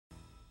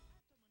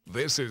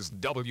This is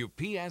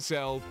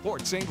WPSL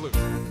Port St. Lucie.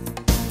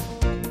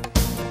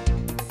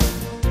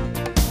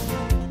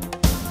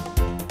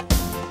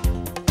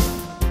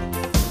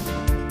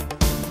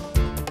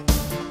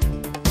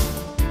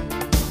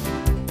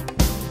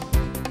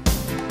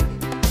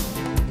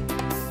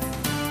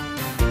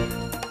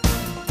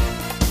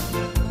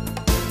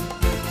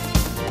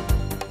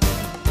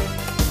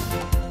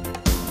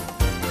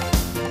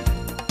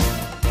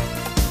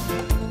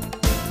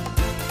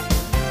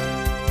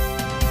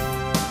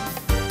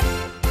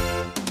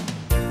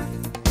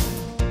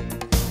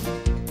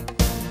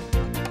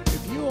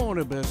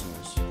 A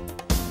business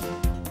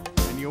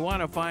and you want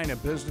to find a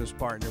business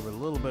partner with a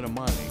little bit of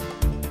money,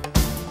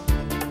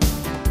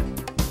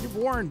 give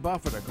Warren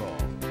Buffett a call.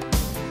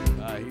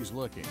 He's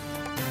looking.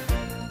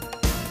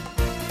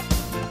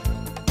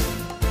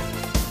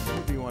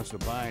 If he wants to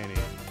buy any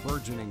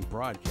burgeoning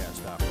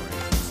broadcast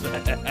operations.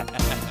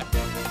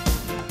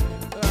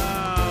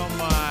 Oh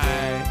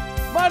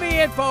my. Money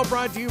Info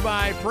brought to you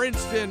by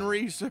Princeton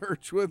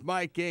Research with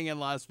Mike King in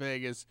Las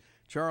Vegas,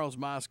 Charles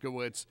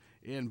Moskowitz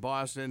in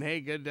Boston. Hey,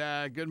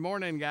 good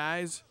morning,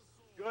 guys.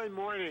 Good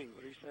morning.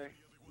 What do you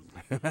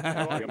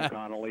say? Tim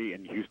Connolly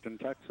in Houston,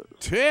 Texas.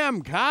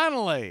 Tim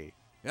Connolly.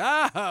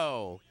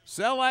 Oh,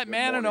 sell that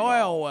man an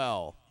oil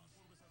well.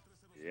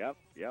 Yep.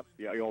 Yeah.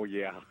 Oh,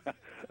 yeah.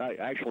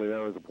 Actually,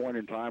 there was a point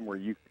in time where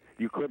you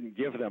couldn't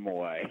give them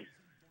away.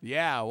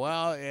 Yeah,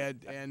 well,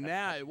 and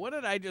now, what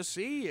did I just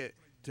see?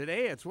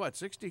 Today it's what,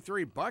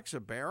 $63 a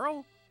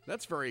barrel?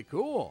 That's very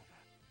cool.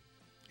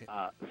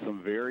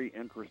 Some very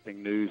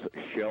interesting news.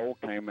 Shell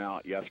came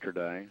out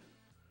yesterday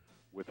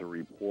with a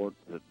report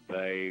that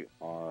they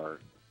are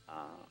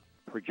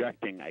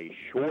projecting a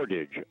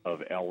shortage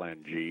of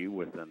LNG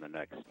within the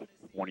next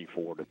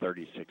 24 to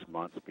 36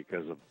 months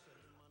because of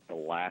the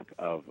lack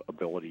of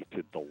ability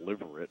to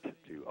deliver it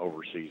to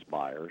overseas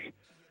buyers.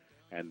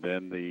 And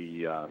then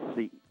the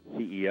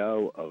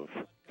CEO of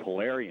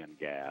Tellurian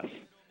Gas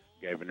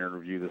gave an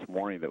interview this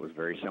morning that was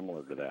very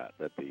similar to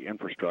that the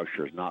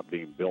infrastructure is not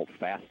being built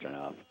fast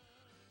enough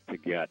to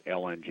get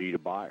LNG to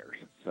buyers.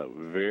 So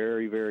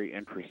very, very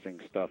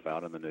interesting stuff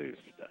out in the news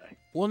today.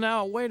 Well,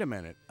 now, wait a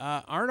minute.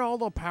 Aren't all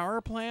the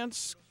power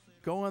plants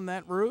going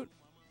that route?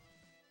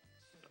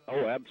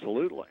 Oh,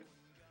 absolutely.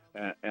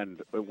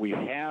 And we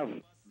have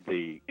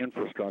the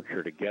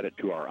infrastructure to get it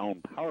to our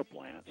own power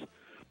plants,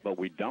 but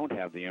we don't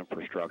have the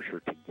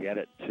infrastructure to get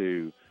it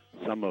to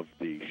some of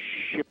the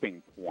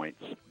shipping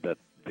points that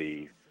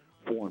the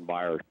foreign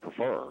buyers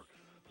prefer.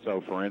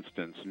 So, for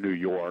instance, New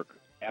York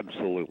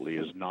absolutely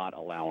is not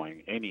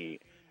allowing any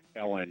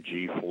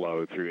LNG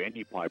flow through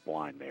any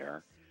pipeline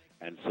there,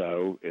 and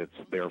so it's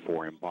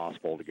therefore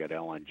impossible to get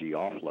LNG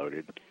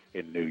offloaded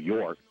in New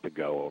York to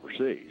go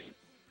overseas.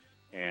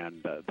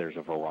 And there's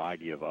a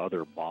variety of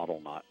other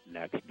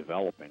bottlenecks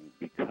developing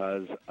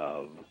because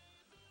of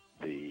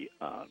the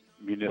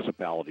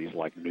municipalities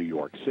like New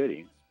York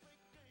City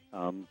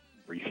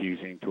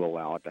refusing to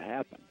allow it to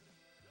happen.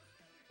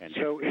 And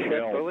so is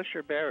that bullish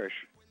or bearish?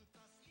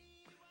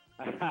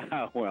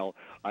 Well,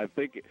 I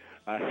think.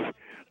 I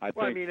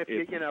mean, if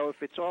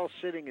if it's all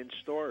sitting in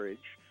storage,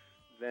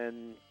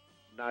 then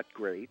not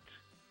great.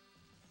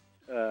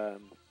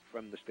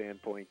 From the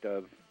standpoint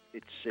of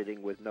it's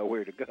sitting with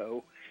nowhere to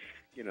go,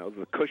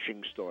 the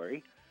Cushing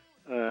story.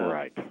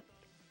 Right.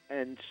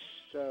 And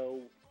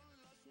so,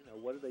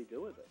 what do they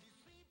do with it?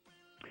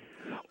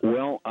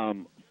 Well,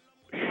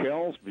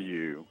 Shell's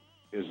view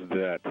is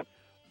that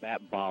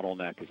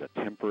bottleneck is a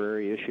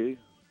temporary issue,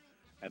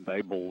 and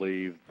they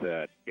believe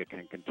that it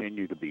can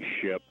continue to be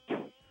shipped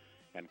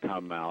and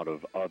come out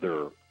of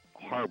other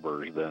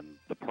harbors than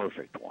the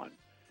perfect one,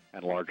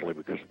 and largely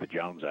because of the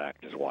Jones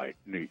Act is why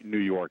New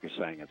York is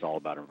saying it's all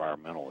about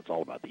environmental, it's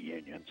all about the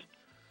unions.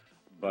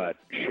 But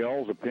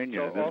Shell's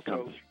opinion... So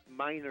also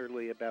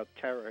minorly about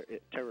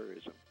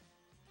terrorism.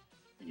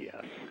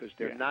 Yes. Because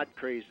they're not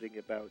crazy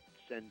about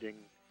sending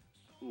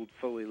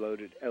fully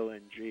loaded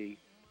LNG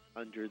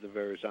under the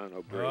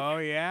Verrazano Bridge. Oh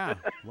yeah,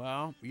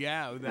 well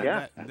yeah.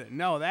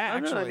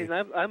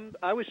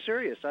 I was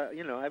serious.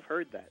 I've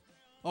heard that.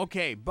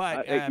 Okay,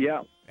 but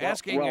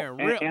asking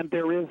and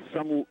there is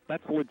some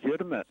that's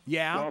legitimate.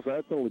 Yeah, Charles,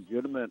 that's a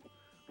legitimate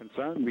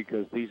concern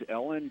because these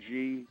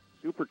LNG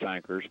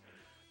supertankers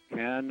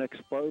can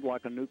explode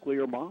like a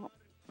nuclear bomb.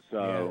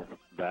 So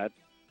that's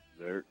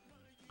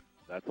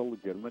a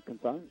legitimate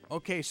concern.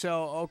 Okay,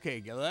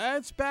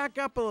 let's back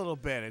up a little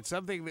bit. It's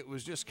something that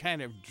was just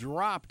kind of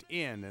dropped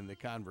in the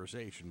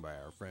conversation by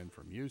our friend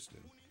from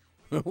Houston.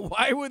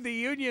 Why would the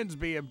unions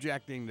be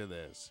objecting to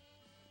this?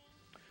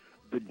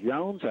 The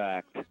Jones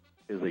Act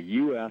is a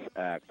U.S.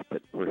 act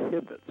that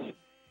prohibits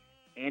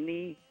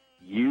any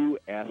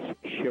U.S.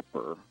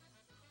 shipper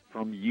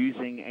from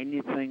using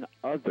anything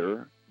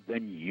other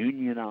than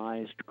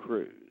unionized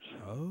crews.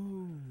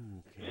 Oh,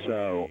 okay.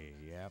 So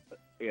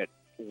it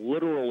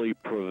literally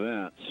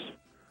prevents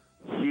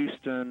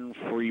Houston,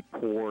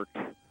 Freeport.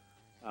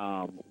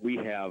 We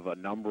have a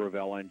number of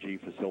LNG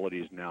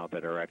facilities now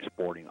that are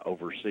exporting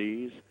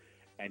overseas,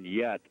 and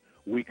yet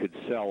we could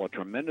sell a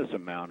tremendous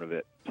amount of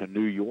it to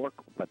New York,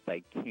 but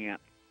they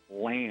can't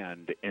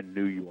land in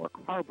New York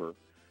Harbor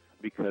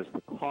because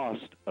the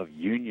cost of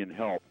union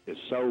help is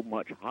so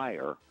much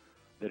higher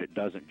that it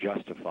doesn't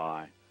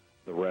justify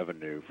the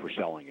revenue for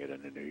selling it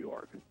into New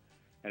York.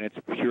 And it's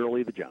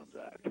purely the Jones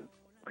Act,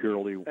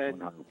 purely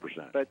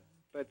 100%.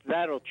 But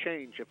that'll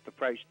change if the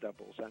price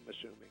doubles, I'm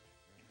assuming.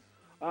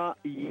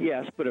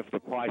 Yes, but if the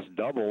price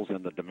doubles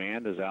and the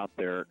demand is out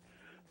there,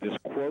 this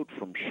quote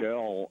from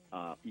Shell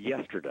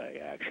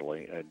yesterday,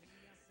 actually,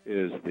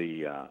 is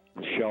the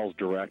Shell's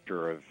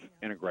director of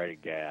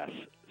integrated gas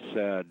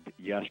said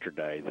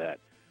yesterday that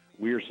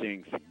we are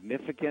seeing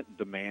significant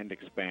demand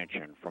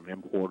expansion from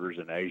importers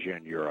in Asia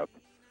and Europe,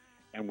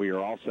 and we are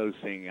also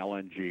seeing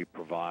LNG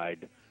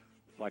provide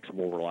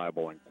flexible,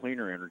 reliable, and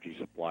cleaner energy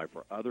supply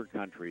for other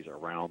countries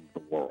around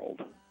the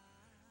world.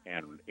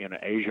 And in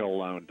Asia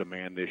alone,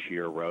 demand this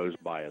year rose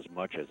by as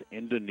much as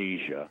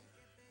Indonesia,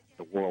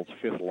 the world's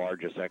fifth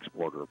largest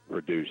exporter,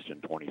 produced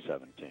in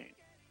 2017.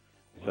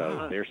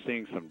 So they're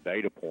seeing some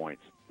data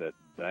points that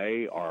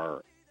they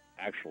are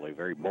actually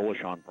very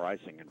bullish on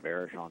pricing and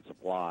bearish on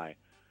supply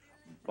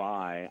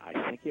by,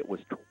 I think it was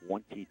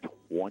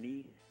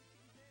 2020.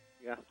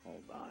 Yeah.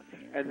 Hold on.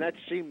 And that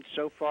seemed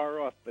so far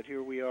off, but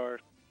here we are,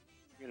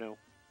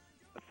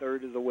 a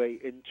third of the way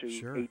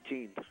into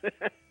 18.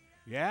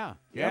 Yeah.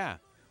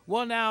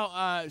 Well,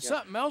 now,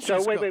 something else So,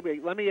 is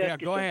wait. Let me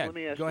ask you go something. ahead. Let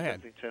me ask Go you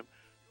ahead. something,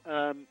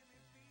 Tim.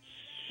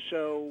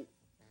 So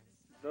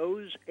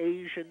those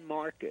Asian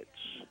markets,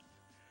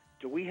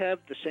 do we have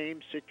the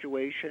same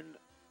situation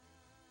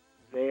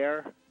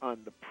there on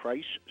the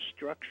price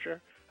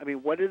structure? I mean,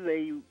 what are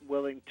they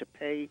willing to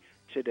pay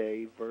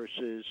today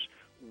versus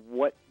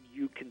what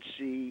you can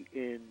see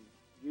in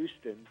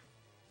Houston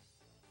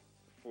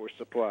for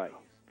supply?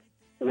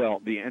 Well,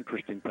 the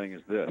interesting thing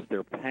is this.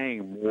 They're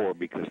paying more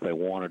because they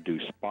want to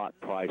do spot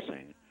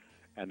pricing,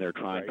 and they're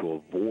trying to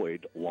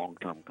avoid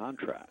long-term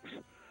contracts.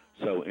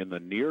 So in the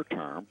near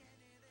term,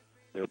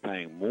 they're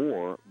paying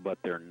more, but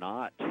they're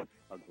not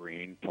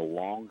agreeing to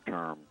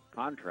long-term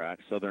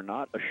contracts, so they're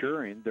not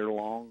assuring their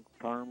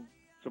long-term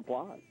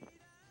supply.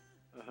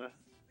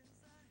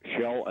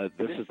 Shell,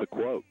 this is the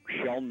quote,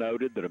 Shell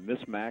noted that a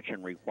mismatch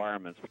in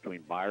requirements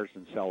between buyers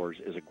and sellers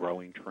is a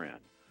growing trend.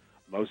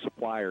 Most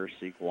suppliers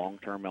seek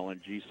long-term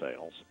LNG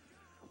sales,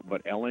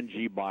 but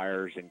LNG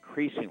buyers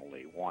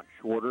increasingly want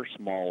shorter,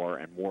 smaller,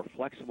 and more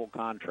flexible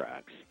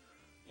contracts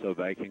so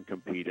they can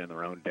compete in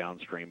their own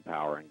downstream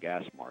power and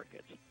gas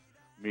markets,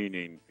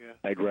 meaning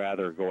they'd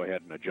rather go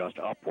ahead and adjust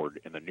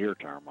upward in the near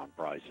term on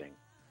pricing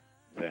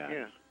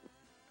than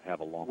have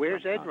a long-term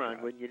Where's contract.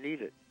 Enron when you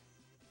need it?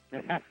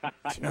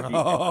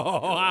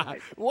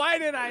 Why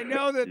did I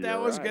know that You're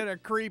was right. going to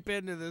creep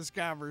into this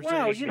conversation?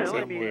 Well, I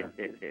somewhere?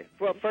 mean,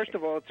 well, first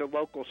of all, it's a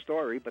local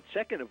story, but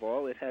second of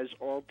all, it has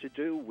all to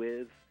do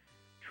with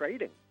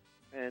trading.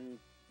 And,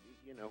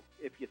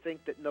 if you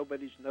think that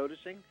nobody's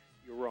noticing,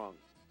 you're wrong.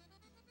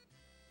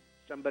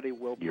 Somebody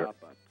will pop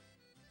up.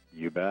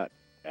 You bet.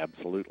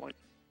 Absolutely.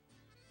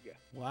 Yeah.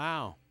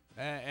 Wow.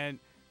 And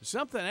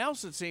something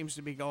else that seems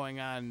to be going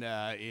on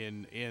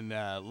in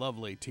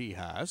lovely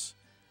Tejas.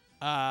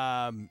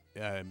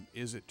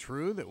 Is it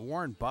true that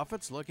Warren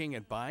Buffett's looking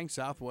at buying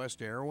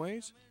Southwest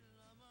Airways?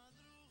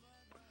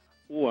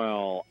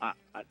 Well,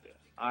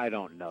 I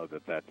don't know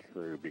that that's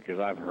true because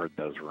I've heard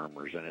those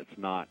rumors, and it's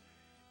not.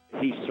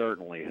 He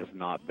certainly has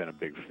not been a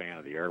big fan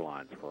of the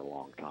airlines for a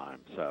long time,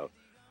 so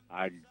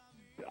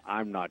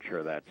I'm not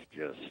sure that's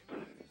just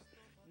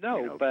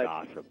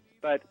gossip.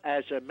 But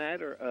as a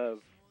matter of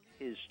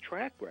his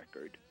track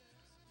record,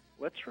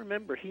 let's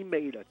remember he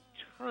made a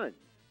ton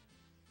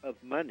of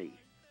money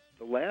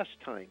the last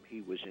time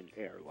he was in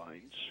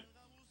airlines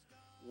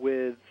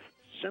with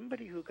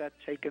somebody who got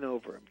taken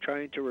over. I'm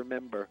trying to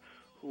remember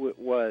who it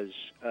was,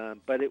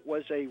 but it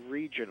was a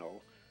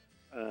regional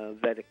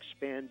that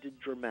expanded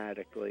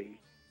dramatically,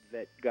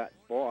 that got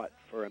bought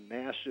for a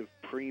massive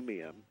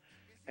premium,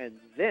 and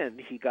then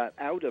he got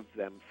out of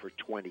them for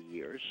 20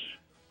 years,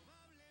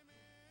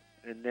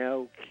 and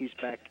now he's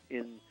back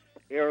in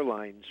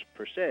airlines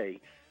per se.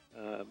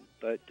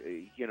 But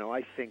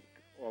I think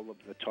all of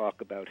the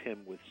talk about him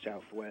with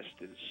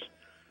Southwest is,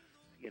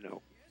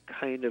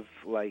 kind of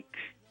like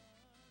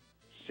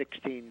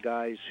 16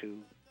 guys who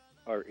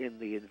are in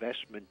the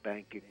investment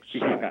banking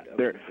side of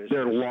the business.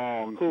 They're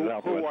long who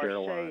Southwest are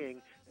Airlines.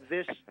 saying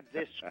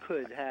this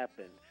could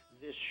happen.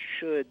 This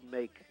should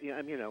make,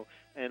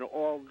 and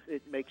all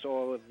it makes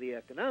all of the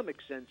economic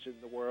sense in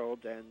the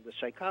world, and the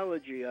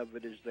psychology of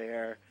it is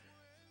there,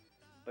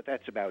 but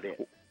that's about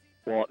it.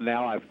 Well,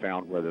 now I've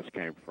found where this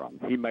came from.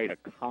 He made a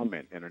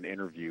comment in an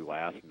interview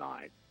last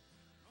night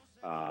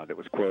that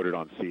was quoted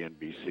on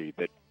CNBC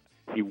that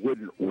he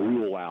wouldn't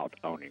rule out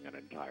owning an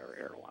entire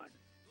airline.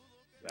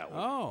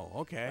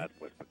 Okay. That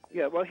was the quote.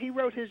 Yeah, well, he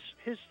wrote his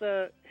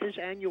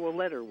annual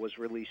letter was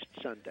released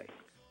Sunday.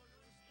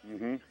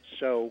 Mm-hmm.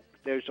 So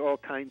there's all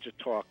kinds of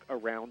talk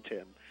around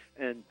him.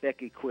 And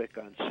Becky Quick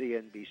on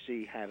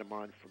CNBC had him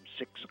on from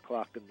 6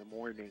 o'clock in the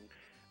morning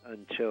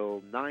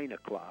until 9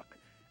 o'clock.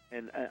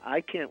 and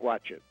I can't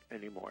watch it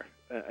anymore.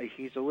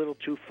 He's a little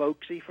too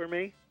folksy for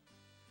me,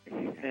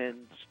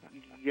 and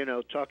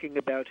talking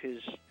about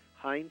his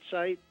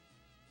hindsight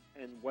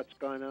and what's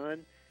gone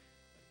on,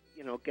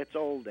 gets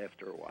old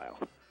after a while.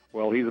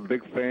 Well, he's a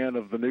big fan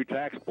of the new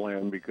tax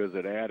plan because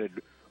it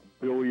added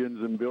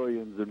billions and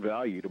billions in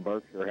value to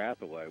Berkshire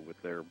Hathaway with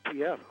their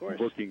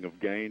booking of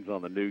gains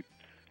on the new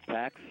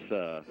tax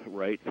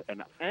rates.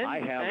 And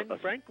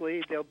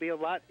frankly, there'll be a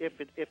lot if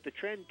the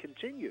trend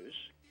continues.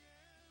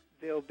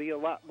 There'll be a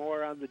lot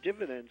more on the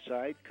dividend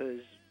side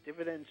because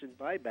dividends and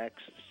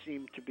buybacks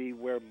seem to be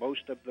where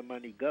most of the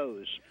money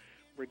goes,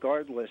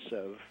 regardless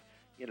of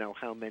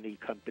how many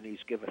companies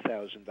give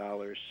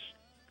 $1,000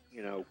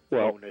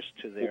 bonus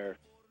to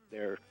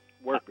their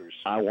workers.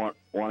 I want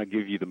to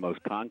give you the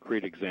most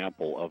concrete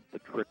example of the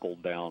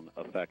trickle-down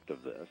effect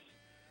of this.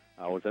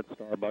 I was at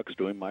Starbucks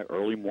doing my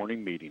early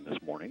morning meeting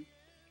this morning,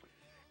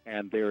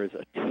 and there is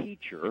a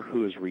teacher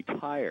who is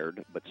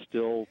retired but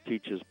still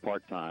teaches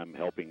part-time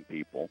helping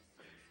people,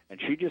 and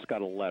she just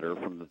got a letter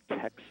from the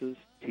Texas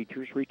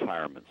Teachers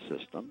Retirement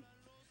System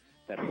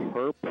that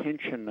her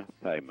pension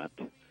payment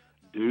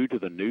due to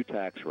the new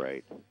tax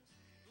rate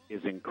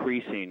is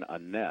increasing a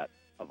net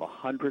of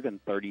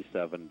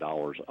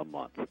 $137 a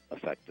month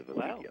effective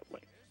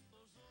immediately.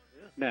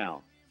 Yeah.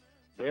 Now,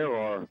 there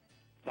are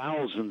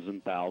thousands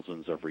and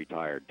thousands of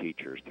retired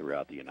teachers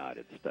throughout the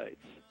United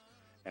States.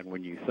 And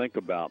when you think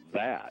about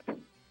that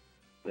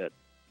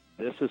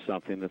this is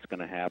something that's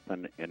going to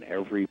happen in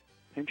every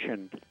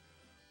pension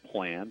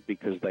plan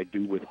because they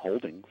do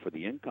withholding for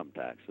the income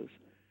taxes,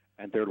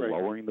 and they're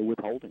lowering the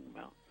withholding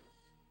amount.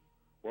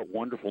 What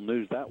wonderful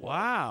news that was.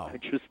 Wow.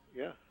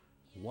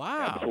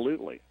 Wow.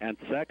 Absolutely. And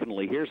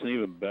secondly, here's an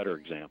even better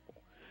example.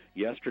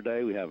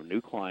 Yesterday, we have a new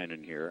client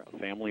in here, a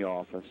family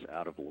office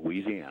out of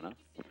Louisiana,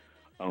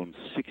 owns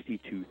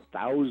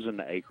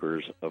 62,000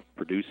 acres of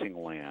producing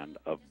land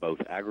of both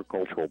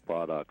agricultural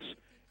products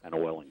and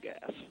oil and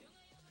gas.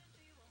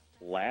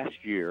 Last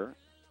year,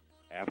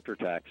 after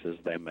taxes,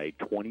 they made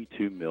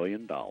 $22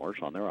 million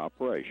on their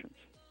operations.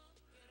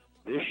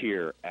 This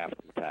year,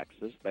 after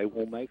taxes, they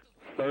will make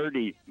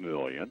 $30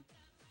 million.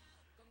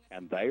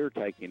 And they are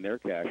taking their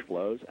cash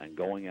flows and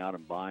going out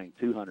and buying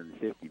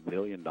 $250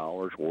 million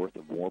worth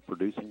of more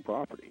producing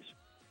properties.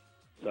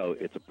 So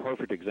it's a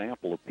perfect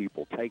example of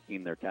people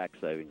taking their tax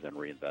savings and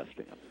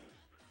reinvesting them.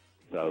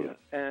 So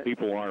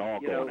people aren't all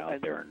going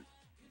out there and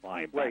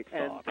buying back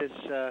stock. And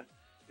this,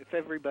 if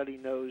everybody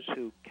knows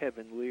who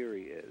Kevin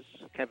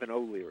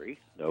O'Leary.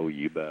 Oh,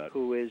 you bet.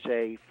 Who is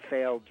a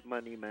failed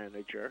money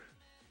manager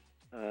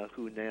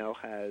who now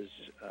has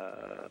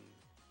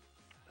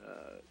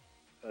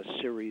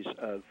a series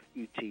of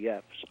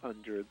ETFs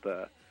under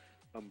the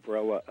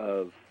umbrella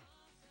of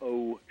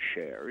O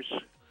shares.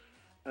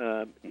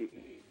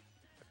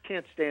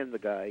 Can't stand the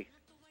guy,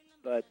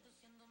 but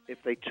if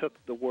they took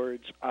the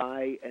words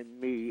I and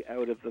me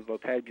out of the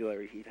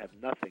vocabulary, he'd have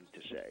nothing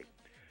to say.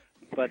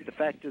 But the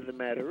fact of the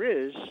matter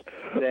is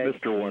that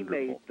Mr. Wonderful.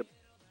 Made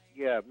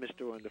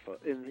Mr. Wonderful.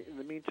 In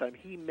the meantime,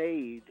 he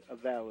made a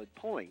valid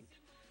point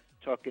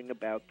talking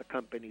about the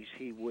companies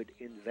he would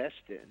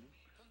invest in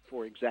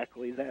for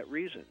exactly that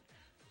reason.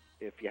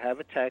 If you have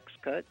a tax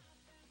cut,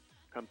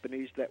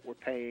 companies that were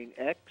paying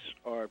X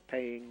are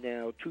paying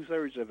now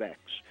 2/3 of X,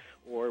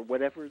 or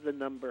whatever the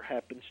number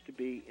happens to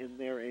be in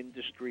their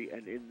industry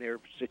and in their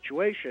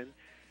situation.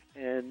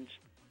 And,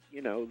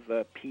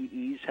 the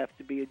PEs have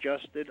to be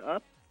adjusted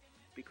up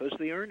because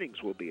the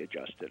earnings will be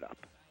adjusted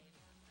up.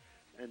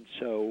 And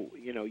so,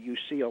 you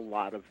see a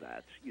lot of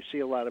that. You see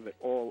a lot of it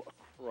all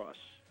across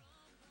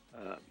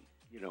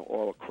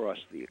all across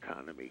the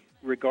economy,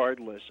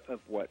 regardless of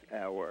what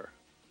our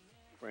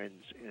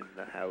friends in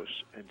the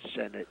House and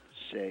Senate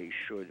say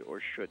should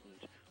or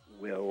shouldn't,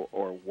 will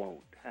or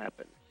won't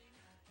happen.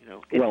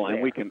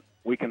 And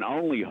we can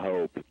only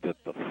hope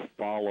that the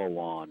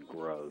follow-on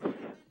growth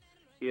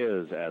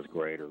is as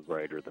greater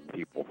than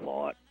people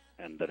thought,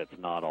 and that it's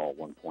not all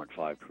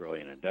 $1.5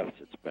 trillion in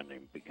deficit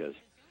spending, because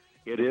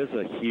it is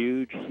a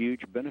huge,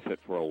 huge benefit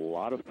for a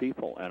lot of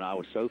people. And I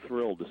was so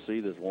thrilled to see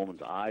this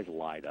woman's eyes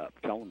light up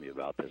telling me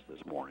about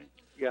this morning.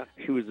 Yeah.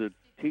 She was a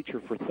teacher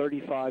for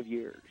 35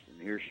 years,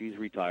 and here she's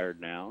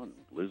retired now and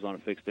lives on a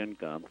fixed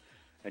income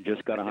and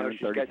just got a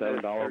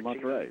 $137 a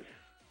month raise.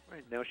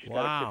 Right. Now she's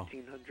got a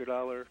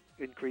 $1,500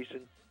 increase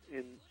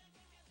in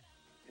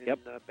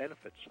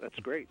benefits. That's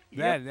great.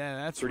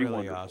 That's Pretty really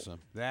wonderful. awesome.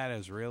 That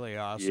is really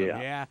awesome.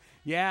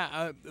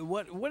 Yeah.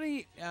 What do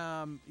you,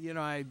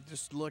 I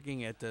just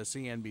looking at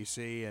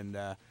CNBC, and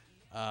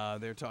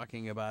they're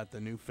talking about the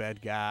new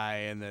Fed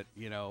guy, and that,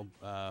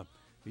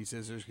 he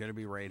says there's going to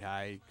be rate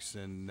hikes,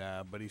 and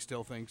but he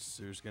still thinks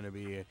there's going to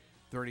be a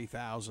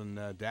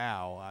 30,000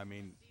 Dow. I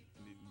mean,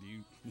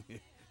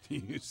 do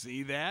you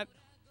see that?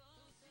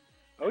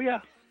 Oh, yeah.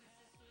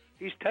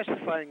 He's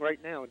testifying right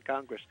now in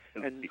Congress.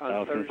 And on I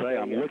was going to say,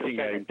 I'm looking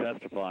at him Senate.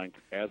 testifying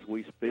as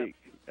we speak.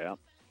 Yep.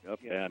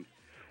 Yeah. And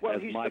well,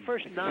 he's the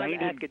first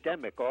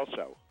non-academic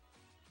also.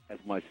 As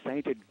my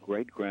sainted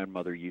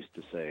great-grandmother used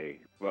to say,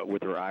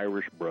 with her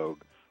Irish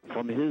brogue,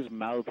 from his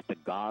mouth to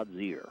God's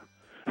ear.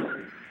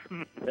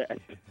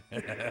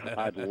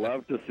 I'd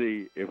love to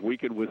see if we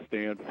could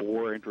withstand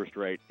 4 interest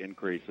rate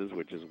increases,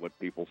 which is what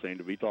people seem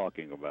to be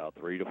talking about,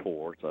 3 to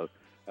 4. So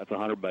that's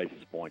 100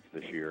 basis points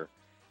this year,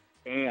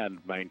 and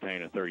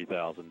maintain a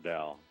 30,000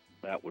 Dow.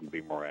 That would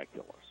be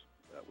miraculous.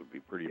 That would be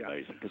pretty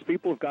amazing because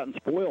people have gotten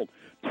spoiled.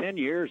 10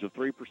 years of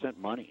 3%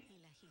 money.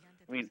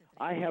 I mean,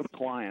 I have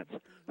clients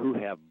who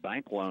have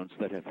bank loans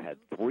that have had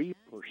 3%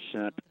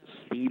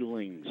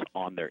 ceilings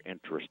on their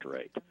interest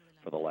rate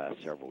for the last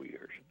several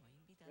years.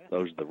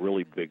 Those are the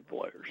really big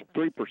players.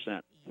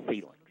 3%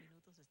 ceilings.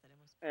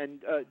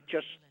 And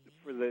just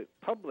for the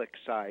public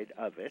side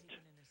of it,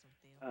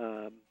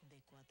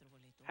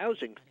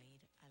 housing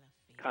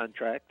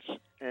contracts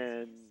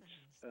and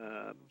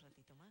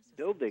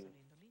building,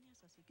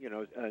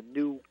 a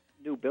new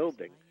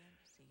building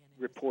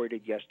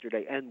reported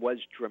yesterday and was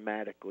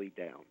dramatically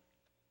down.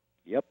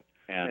 Yep.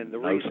 And the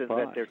no reason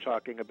surprise. that they're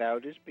talking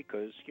about is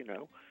because,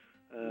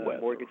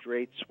 mortgage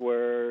rates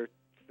were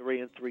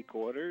 3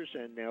 3/4,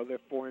 and now they're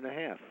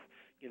 4.5.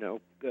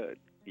 Good.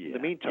 In the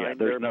meantime,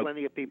 there are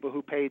plenty of people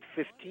who paid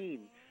 15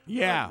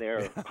 on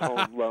their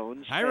home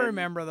loans. I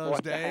remember those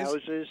bought days. The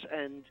houses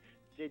and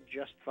did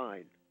just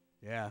fine.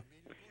 Yeah.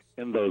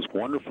 In those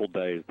wonderful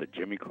days that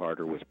Jimmy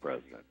Carter was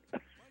president.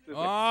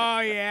 Oh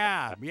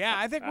yeah.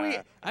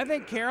 I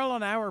think Carol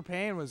and I were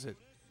paying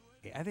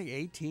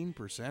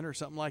 18% or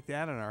something like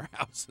that in our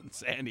house in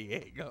San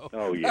Diego.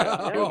 Oh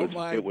yeah.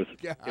 It was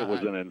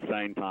an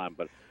insane time,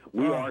 but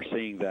we are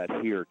seeing that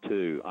here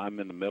too. I'm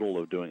in the middle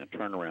of doing a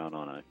turnaround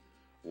on a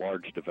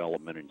large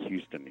development in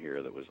Houston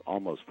here that was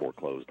almost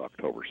foreclosed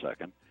October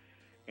 2nd,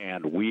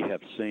 and we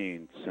have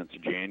seen since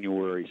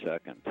January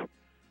 2nd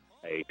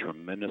a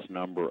tremendous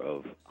number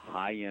of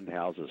high-end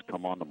houses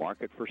come on the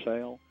market for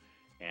sale,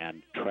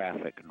 and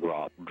traffic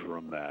drop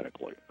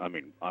dramatically. I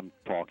mean, I'm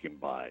talking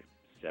by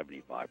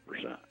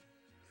 75%.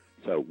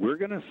 So we're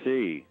going to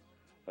see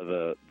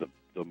the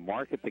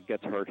market that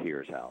gets hurt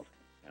here is housing,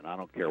 and I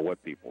don't care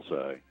what people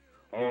say.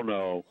 Oh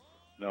no,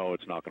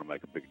 it's not going to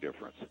make a big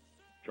difference.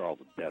 Charles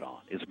is dead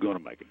on. It's going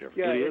to make a difference.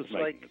 Yeah, it is it's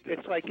making like a difference.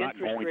 it's like not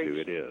interest going rates.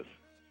 to. It is.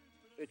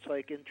 It's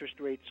like interest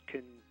rates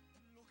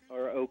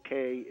are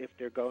okay if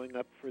they're going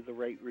up for the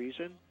right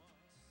reason.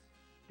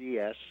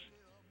 BS,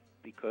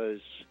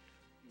 because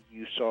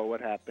you saw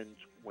what happened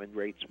when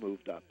rates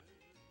moved up.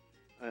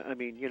 I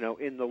mean,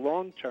 in the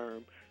long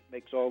term,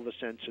 makes all the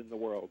sense in the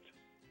world.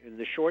 In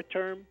the short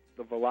term,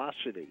 the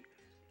velocity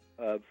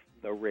of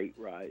the rate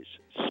rise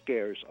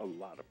scares a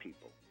lot of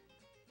people.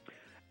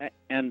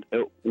 And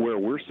where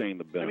we're seeing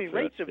the benefit, I mean,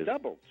 rates have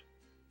doubled.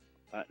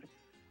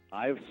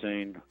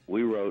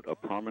 We wrote a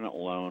permanent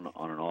loan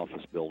on an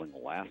office building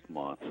last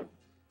month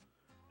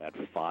at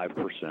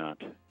 5%.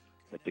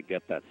 That to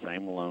get that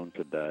same loan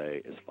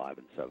today is 5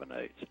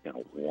 7/8 in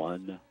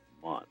 1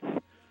 month.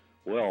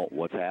 Well,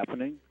 what's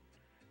happening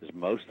is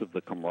most of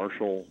the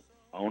commercial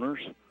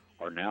owners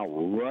are now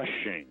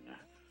rushing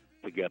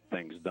to get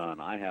things done.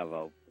 I have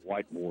a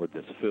whiteboard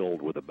that's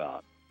filled with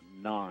about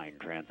 9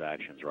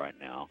 transactions right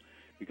now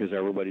because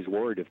everybody's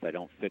worried if they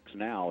don't fix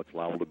now, it's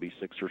liable to be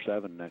 6 or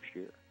 7 next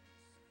year.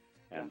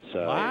 And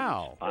so,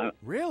 wow,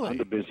 really? I'm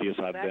the busiest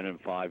I've been in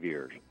 5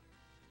 years.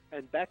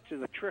 And back to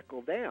the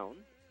trickle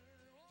down,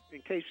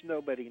 in case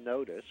nobody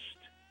noticed,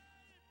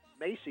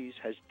 Macy's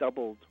has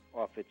doubled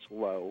off its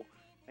low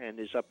and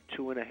is up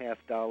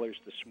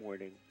 $2.50 this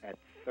morning at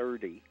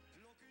 30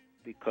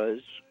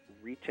 because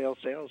retail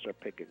sales are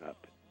picking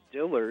up.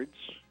 Dillard's,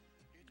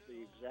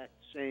 the exact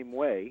same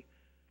way,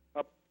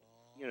 up,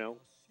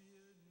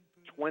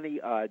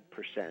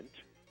 20-odd%.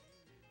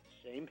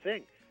 Same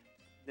thing.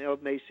 Now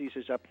Macy's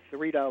is up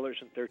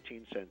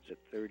 $3.13 at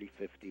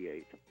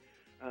 30.58.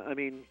 I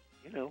mean,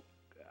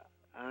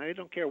 I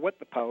don't care what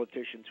the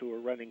politicians who are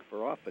running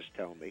for office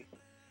tell me.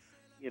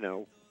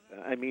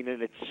 I mean,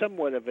 and it's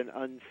somewhat of an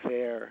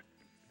unfair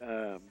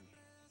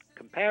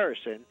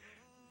comparison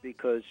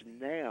because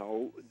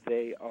now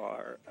they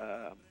are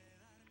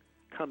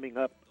coming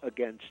up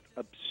against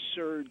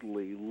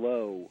absurdly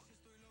low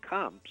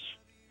comps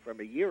from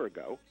a year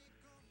ago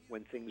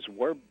when things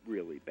were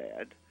really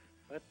bad.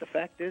 But the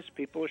fact is,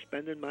 people are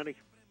spending money.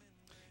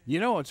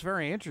 It's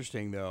very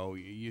interesting, though.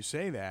 You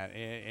say that,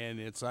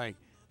 and it's like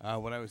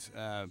what I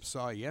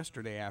saw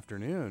yesterday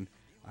afternoon.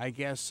 I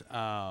guess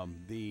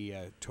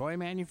the toy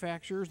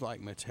manufacturers like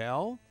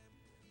Mattel,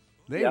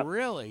 they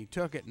really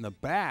took it in the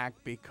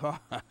back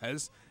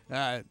because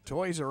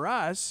Toys R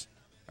Us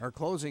are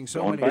closing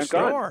so many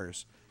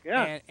stores.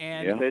 Yeah,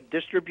 and the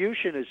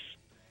distribution is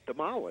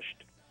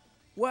demolished.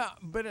 Well,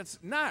 but it's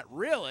not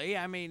really.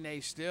 I mean, they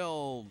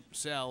still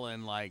sell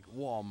in like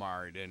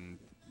Walmart and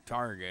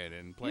Target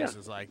and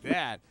places like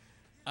that.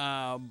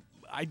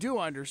 I do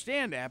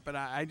understand that, but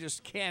I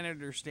just can't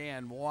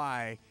understand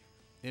why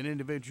an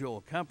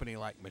individual company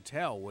like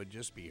Mattel would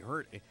just be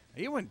hurt.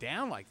 It went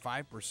down like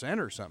 5%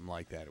 or something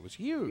like that. It was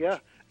huge. Yeah,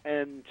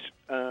 And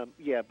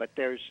but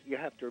you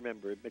have to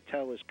remember,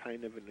 Mattel is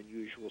kind of an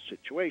unusual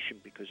situation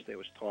because there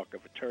was talk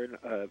of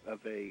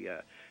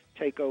a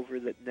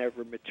takeover that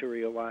never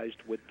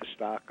materialized with the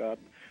stock up.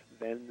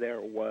 Then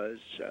there was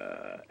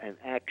an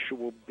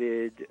actual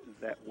bid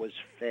that was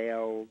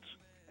failed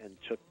and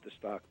took the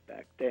stock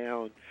back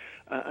down.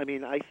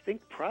 I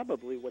think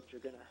probably what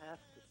you're going to have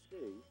to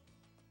see,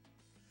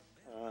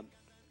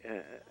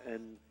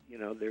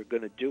 they're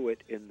going to do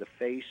it in the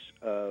face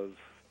of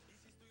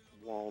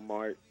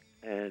Walmart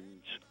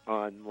and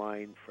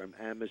online from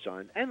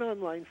Amazon and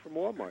online from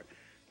Walmart.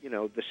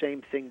 The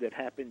same thing that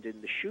happened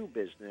in the shoe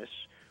business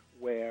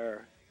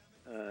where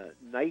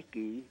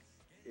Nike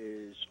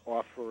is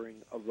offering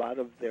a lot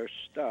of their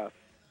stuff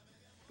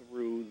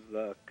through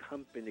the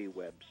company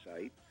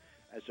website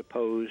as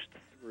opposed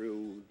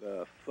through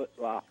the Foot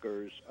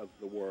Lockers of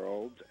the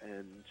world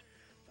and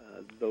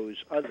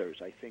those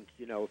others. I think,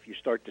 if you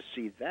start to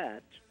see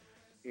that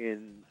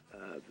in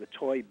the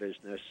toy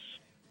business,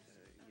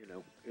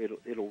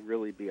 it'll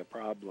really be a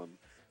problem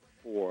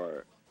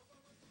for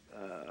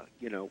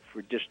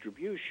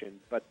distribution.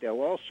 But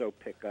they'll also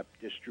pick up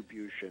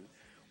distribution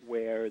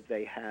where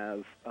they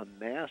have a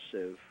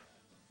massive,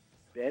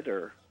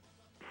 better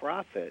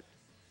profit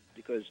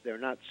because they're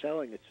not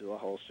selling it to a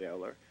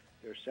wholesaler.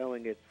 They're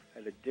selling it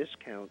at a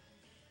discount,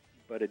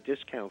 but a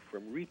discount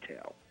from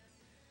retail,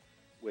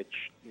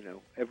 which,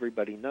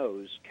 everybody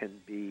knows can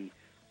be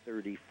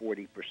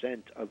 30-40%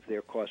 of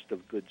their cost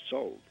of goods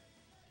sold.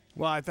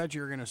 Well, I thought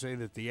you were going to say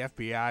that the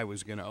FBI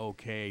was going to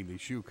okay the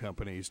shoe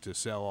companies to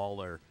sell all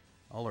their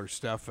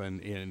stuff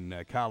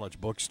in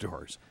college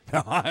bookstores.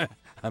 No,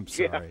 I'm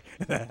sorry.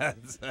 Yeah.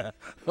 That's,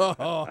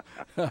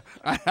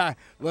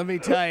 let me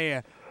tell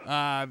you,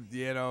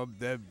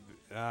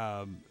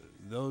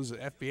 those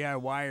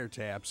FBI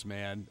wiretaps,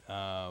 man.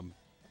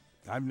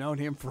 I've known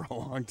him for a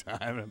long time,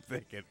 and I'm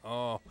thinking,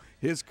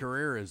 his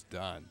career is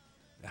done.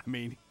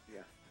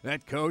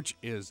 That coach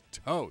is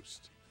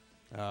toast.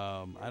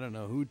 I don't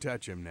know who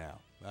touch him now.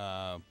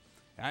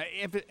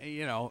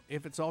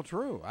 If it's all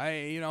true,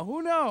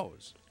 who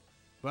knows?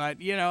 But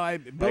I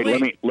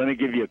believe. Hey, let me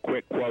give you a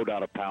quick quote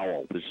out of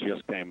Powell. This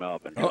just came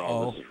up, and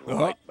Charles is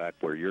right back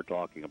where you're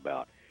talking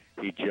about.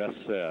 He just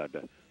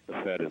said the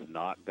Fed is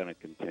not going to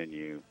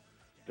continue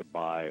to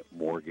buy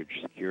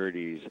mortgage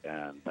securities,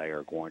 and they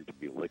are going to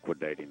be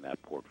liquidating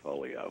that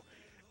portfolio.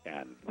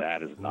 And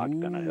that is not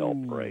going to help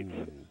rates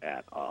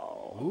at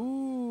all.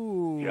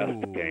 Ooh.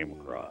 Just came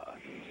across.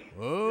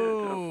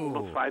 Oh.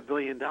 Almost $5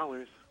 billion.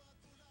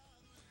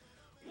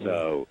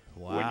 So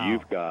wow.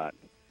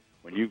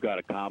 when you've got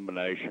a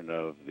combination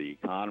of the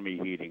economy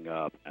heating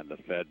up and the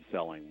Fed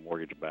selling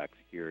mortgage-backed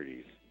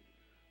securities,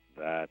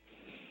 that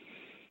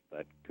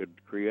could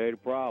create a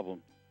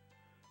problem.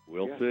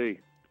 We'll see.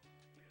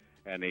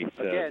 And he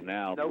says Again,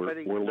 now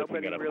we're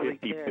looking at a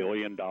 $50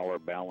 billion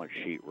balance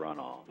sheet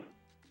runoff.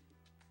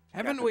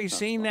 Haven't we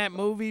seen that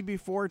movie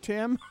before,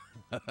 Tim?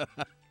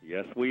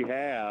 Yes, we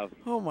have.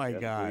 Oh, my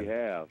God. Yes, we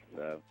have.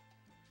 So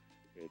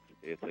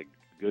it's a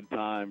good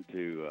time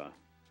to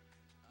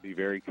be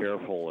very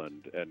careful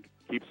and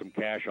keep some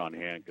cash on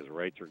hand because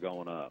rates are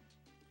going up.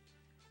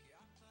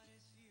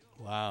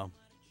 Wow.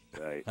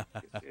 It's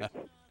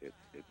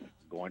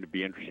going to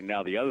be interesting.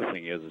 Now, the other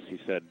thing is he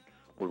said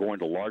we're going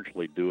to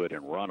largely do it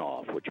in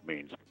runoff, which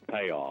means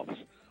payoffs.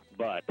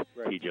 But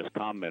he just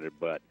commented,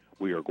 but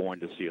we are going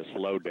to see a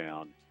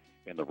slowdown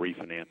in the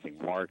refinancing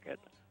market,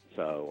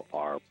 so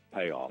our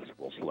payoffs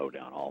will slow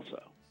down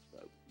also.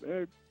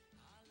 So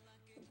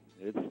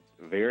it's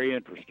very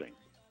interesting,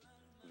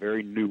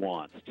 very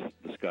nuanced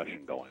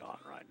discussion going on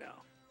right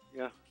now.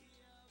 Yeah.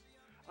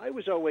 I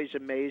was always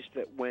amazed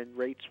that when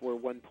rates were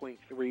 1.3,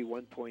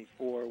 1.4,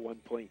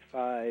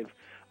 1.5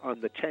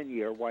 on the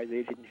 10-year, why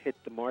they didn't hit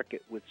the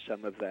market with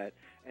some of that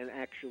and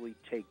actually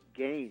take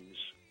gains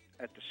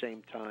at the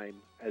same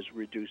time as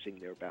reducing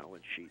their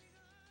balance sheet.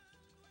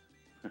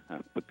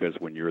 Because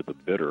when you're the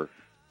bidder,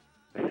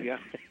 yeah,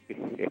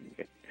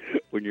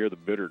 when you're the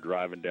bidder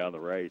driving down the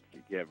rates,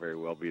 you can't very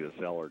well be the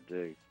seller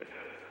too.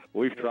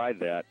 We've tried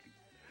that.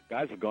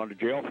 Guys have gone to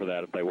jail for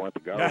that if they weren't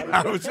the government.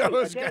 I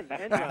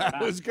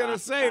was going to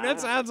say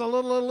that sounds a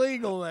little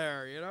illegal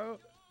there,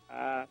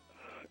 a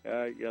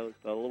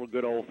little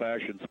good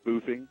old-fashioned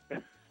spoofing.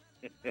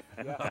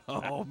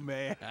 Oh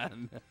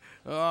man!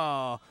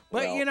 Oh,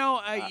 but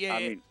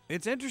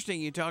it's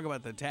interesting. You talk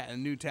about the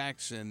new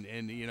tax and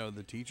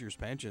the teachers'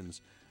 pensions.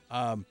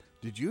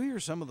 Did you hear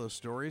some of those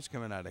stories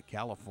coming out of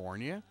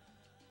California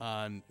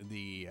on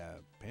the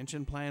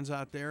pension plans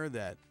out there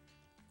that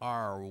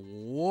are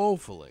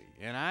woefully,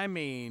 and I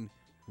mean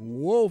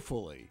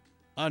woefully,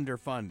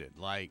 underfunded?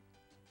 Like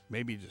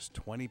maybe just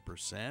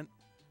 20%,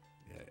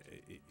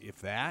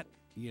 if that.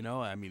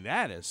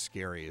 That is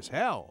scary as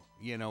hell,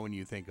 when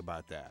you think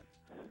about that.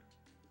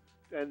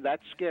 And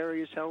that's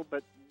scary as hell,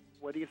 but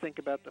what do you think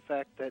about the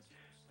fact that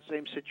the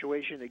same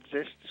situation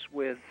exists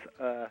with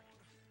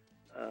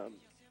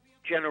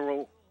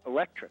General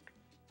Electric,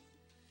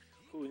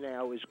 who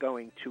now is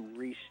going to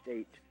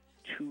restate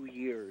 2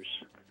 years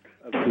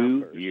of 2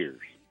 numbers?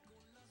 years.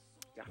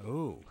 Yeah.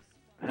 Oh.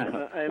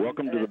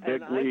 Welcome to the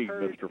big I've league,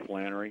 heard, Mr.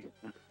 Flannery.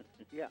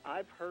 Yeah,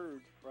 I've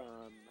heard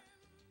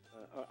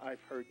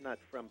not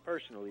from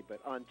personally, but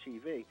on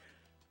TV,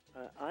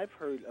 I've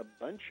heard a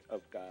bunch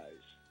of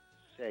guys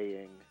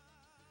saying,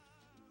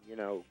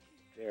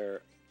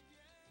 they're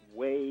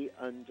way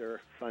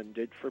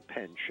underfunded for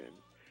pension,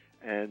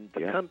 and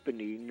the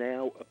company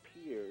now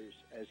appears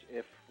as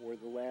if for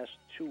the last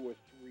 2 or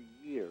 3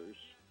 years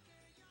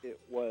it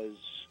was,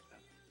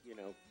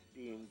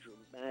 being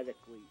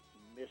dramatically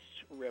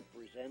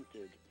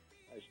misrepresented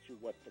as to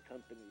what the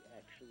company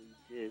actually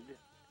did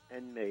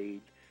and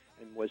made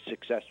and was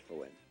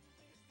successful in.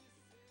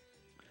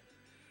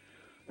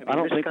 I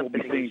don't think we'll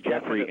be seeing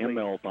Jeffrey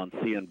Immelt on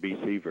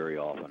CNBC very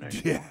often.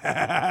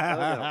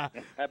 No,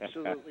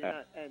 absolutely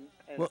not. And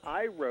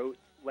I wrote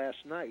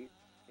last night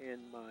in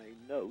my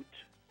note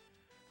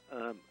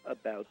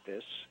about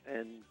this,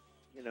 and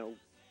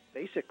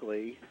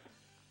basically,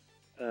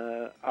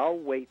 I'll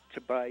wait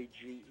to buy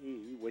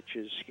GE, which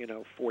is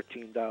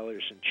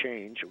 $14 and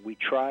change. We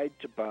tried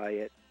to buy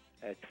it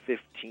at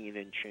 15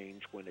 and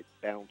change when it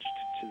bounced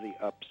to the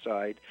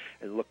upside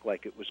and looked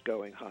like it was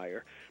going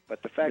higher.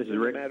 But the fact of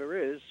the matter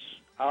is,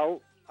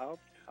 I'll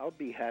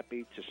be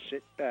happy to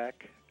sit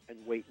back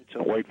and wait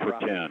until they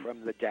drop it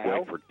from the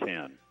Dow. Wait for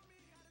 10.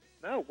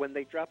 No, when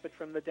they drop it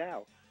from the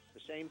Dow.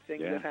 The same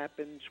thing that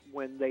happened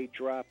when they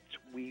dropped.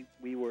 We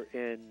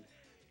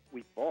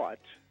bought,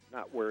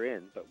 not we're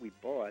in, but we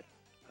bought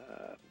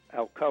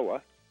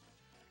Alcoa,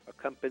 a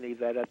company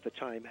that at the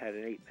time had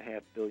an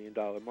 $8.5 billion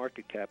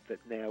market cap that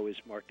now is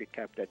market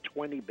capped at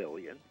 $20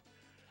 billion,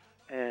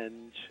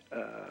 and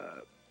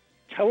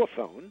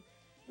Telephone,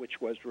 which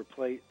was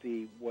replaced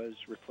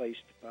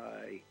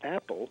by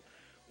Apple,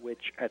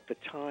 which at the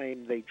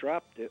time they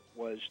dropped it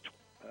was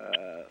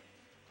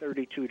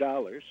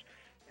 $32,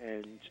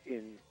 and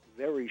in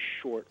very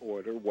short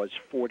order was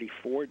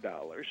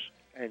 $44,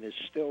 and is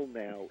still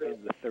now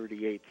in the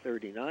 38,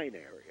 39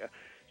 area.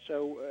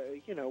 So,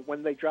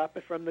 when they drop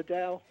it from the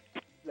Dow,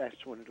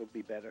 that's when it'll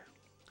be better.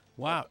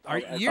 Wow. All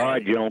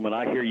right, gentlemen,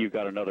 I hear you've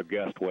got another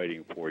guest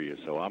waiting for you,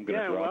 so I'm going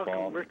to drop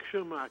off. Rick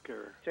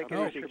Schumacher. Take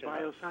care of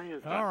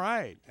Bioscience. All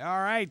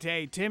right.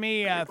 Hey,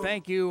 Timmy,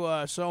 thank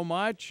you so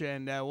much,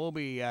 and we'll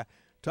be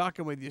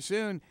talking with you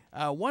soon.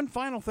 One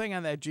final thing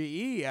on that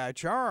GE.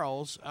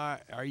 Charles,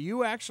 are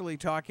you actually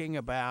talking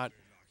about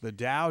the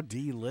Dow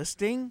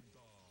delisting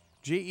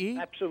GE?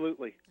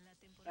 Absolutely.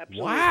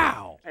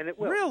 Wow. And it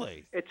will.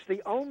 Really? It's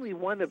the only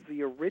one of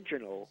the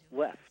original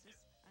left.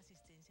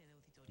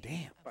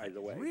 Damn. By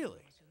the way.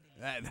 Really?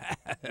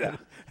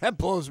 That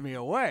blows me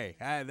away.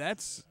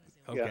 That's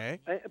okay.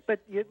 Yeah.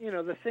 But,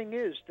 the thing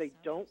is, they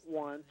don't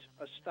want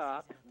a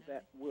stock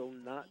that will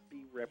not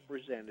be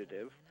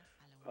representative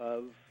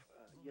of,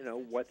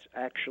 what's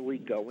actually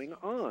going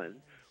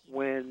on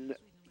when,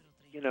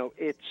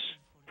 it's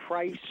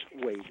price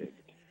weighted.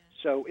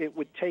 So it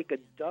would take a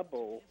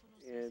double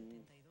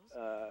in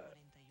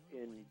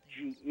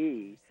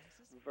GE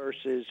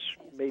versus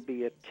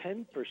maybe a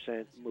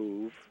 10%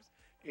 move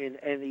in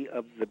any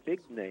of the big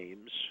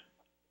names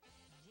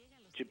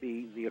to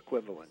be the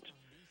equivalent.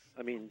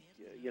 I mean,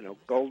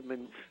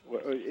 Goldman,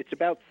 it's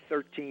about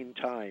 13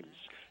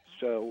 times.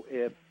 So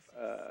if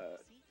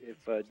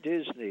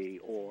Disney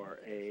or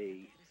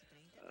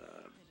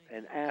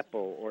an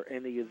Apple or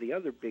any of the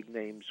other big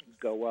names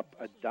go up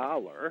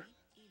 $1,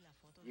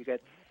 you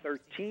get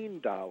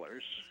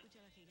 $13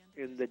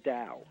 in the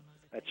Dow.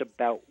 That's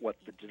about what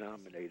the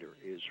denominator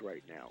is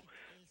right now.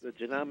 The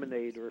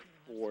denominator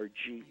for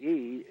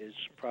GE is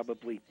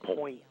probably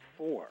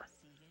 0.4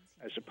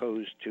 as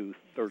opposed to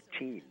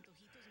 13.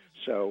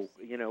 So,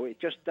 it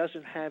just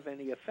doesn't have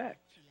any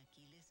effect.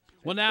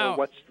 Well, now, so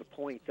what's the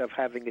point of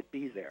having it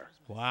be there?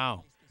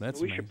 Wow.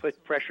 We should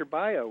put Pressure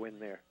Bio in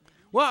there.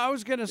 Well, I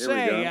was going to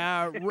say,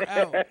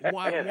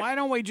 why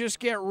don't we just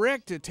get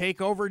Rick to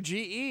take over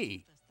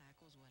GE?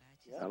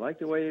 I like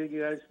the way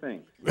you guys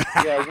think.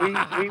 Yeah,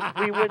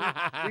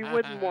 we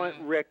wouldn't want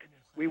Rick.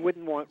 We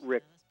wouldn't want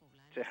Rick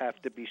to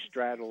have to be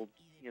straddled,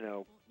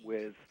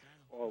 with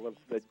all of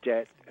the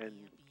debt and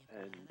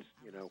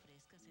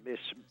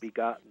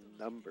misbegotten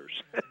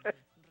numbers.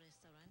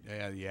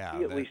 Yeah.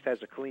 He at least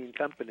has a clean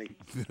company.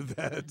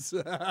 That's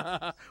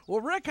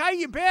well, Rick. How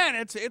you been?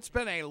 It's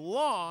been a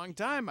long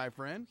time, my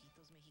friend.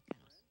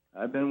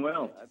 I've been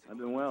well.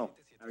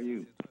 How are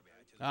you?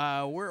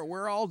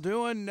 We're all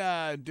doing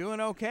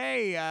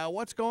okay.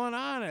 What's going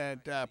on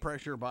at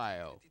Pressure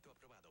Bio?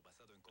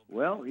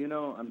 Well,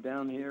 I'm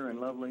down here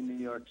in lovely New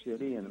York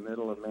City, in the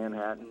middle of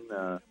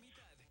Manhattan,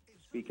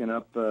 talking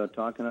up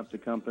the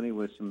company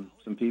with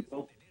some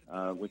people,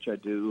 which I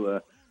do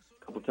a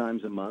couple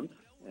times a month,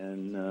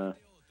 and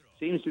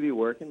seems to be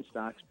working.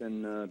 Stock's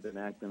been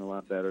acting a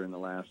lot better in the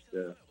last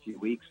few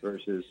weeks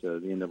versus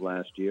the end of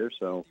last year.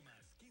 So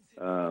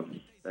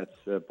that's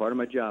part of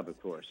my job,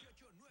 of course.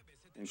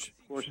 And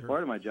of course,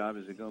 part of my job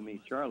is to go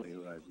meet Charlie,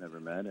 who I've never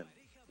met,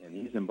 and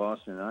he's in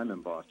Boston and I'm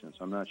in Boston,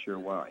 so I'm not sure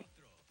why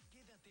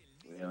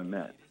we haven't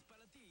met.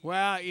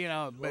 Well,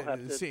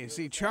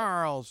 see,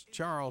 Charles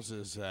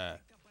is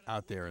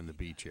out there in the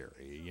beach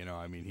area.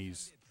 I mean,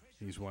 he's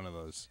He's one of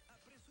those,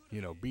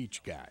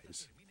 beach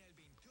guys.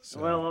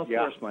 So, Well, I'll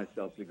force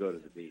myself to go to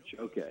the beach.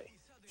 Okay.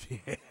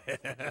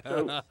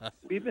 So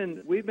we've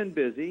been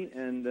busy,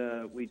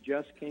 and we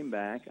just came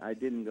back. I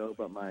didn't go,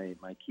 but my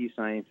key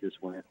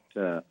scientists went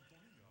to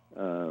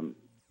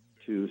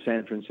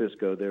San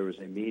Francisco. There was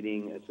a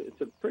meeting.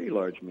 It's a pretty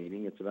large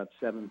meeting. It's about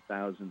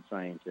 7,000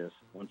 scientists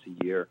once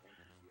a year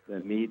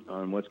that meet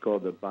on what's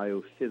called the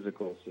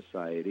Biophysical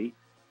Society,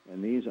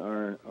 and these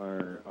are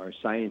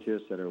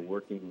scientists that are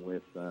working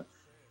with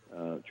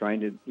trying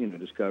to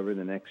discover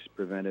the next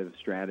preventive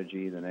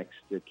strategy, the next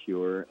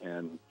cure,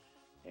 and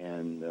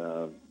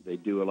they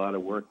do a lot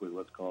of work with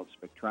what's called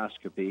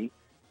spectroscopy.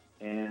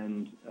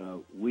 And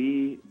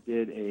we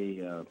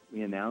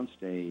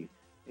announced a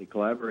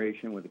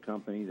collaboration with a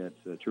company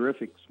that's a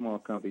terrific small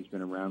company. It's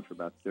been around for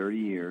about 30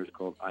 years,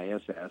 called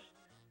ISS,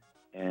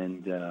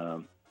 and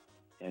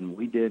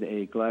we did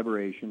a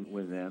collaboration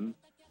with them.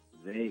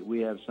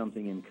 We have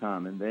something in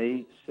common.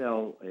 They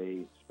sell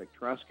a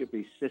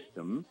spectroscopy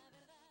system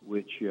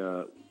which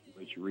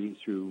reads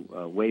through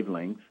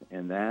wavelength,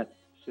 and that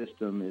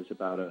system is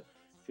about a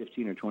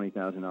 $15,000 or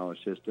 $20,000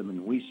 system,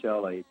 and we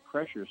sell a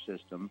pressure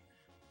system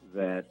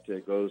that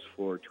goes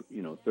for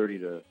 $30,000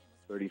 to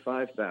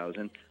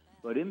 $35,000.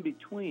 But in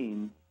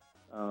between,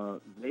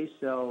 they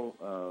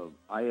sell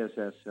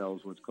ISS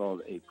sells what's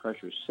called a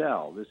pressure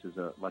cell. This is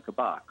like a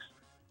box,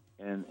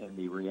 and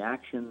the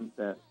reaction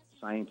that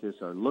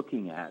scientists are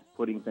looking at,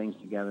 putting things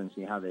together and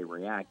see how they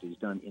react, is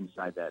done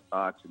inside that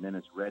box, and then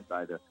it's read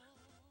by the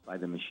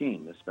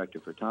machine, the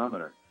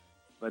spectrophotometer.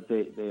 But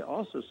they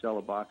also sell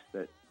a box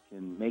that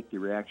can make the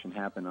reaction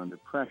happen under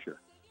pressure.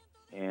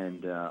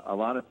 And a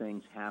lot of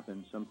things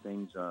happen. Some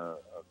things are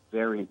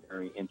very,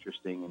 very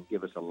interesting and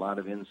give us a lot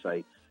of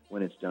insight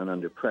when it's done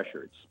under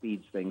pressure. It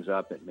speeds things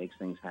up. It makes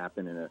things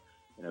happen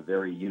in a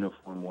very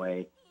uniform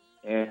way.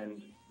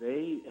 And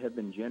they have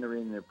been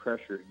generating their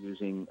pressure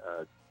using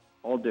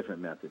all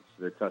different methods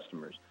to their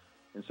customers.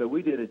 And so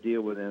we did a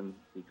deal with them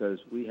because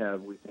we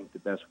think, the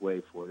best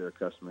way for their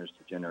customers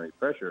to generate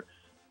pressure,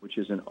 which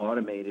is an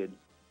automated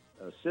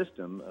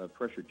system, a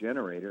pressure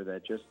generator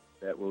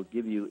that will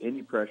give you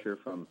any pressure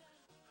from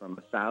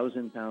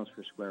 1,000 pounds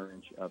per square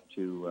inch up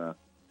to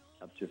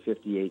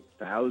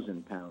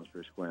 58,000 pounds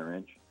per square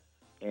inch,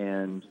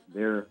 and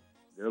they're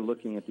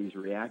looking at these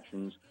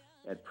reactions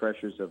at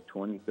pressures of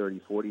 20, 30,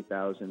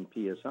 40,000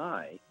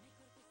 psi,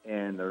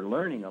 and they're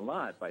learning a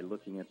lot by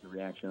looking at the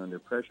reaction under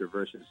pressure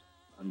versus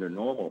under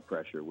normal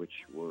pressure, which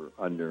we're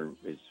under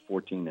is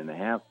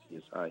 14.5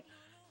 psi,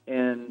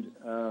 and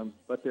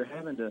but they're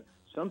having to.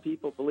 Some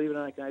people, believe it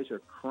or not, guys,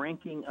 are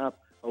cranking up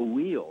a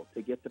wheel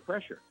to get the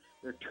pressure.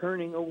 They're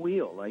turning a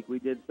wheel like we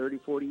did 30,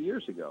 40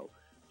 years ago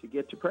to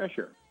get to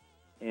pressure.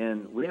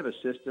 And we have a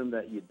system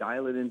that you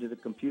dial it into the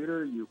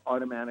computer, you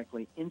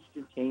automatically,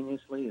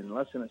 instantaneously, in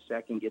less than a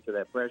second, get to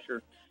that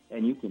pressure,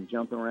 and you can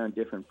jump around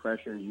different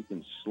pressure, you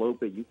can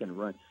slope it, you can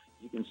run,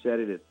 you can set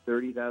it at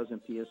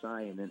 30,000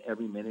 psi, and then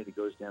every minute it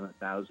goes down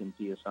 1,000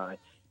 psi.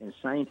 And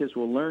scientists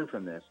will learn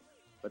from this.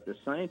 But the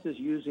scientists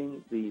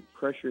using the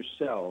pressure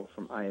cell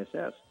from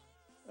ISS,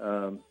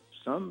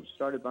 some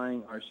started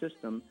buying our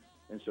system,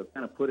 and so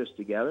kind of put us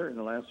together in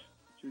the last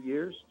 2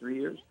 years, 3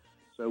 years.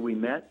 So we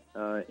met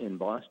in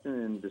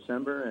Boston in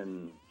December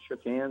and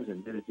shook hands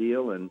and did a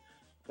deal and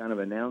kind of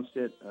announced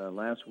it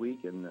last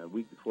week and the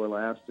week before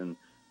last, and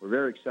we're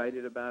very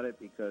excited about it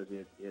because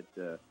it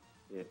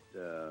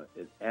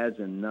adds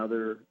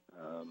another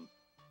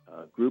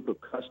group of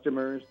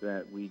customers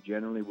that we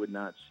generally would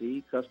not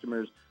see.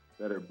 Customers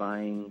that are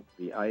buying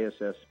the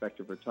ISS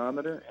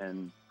spectrophotometer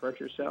and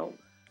pressure cell,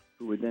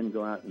 who would then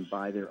go out and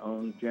buy their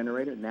own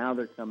generator. Now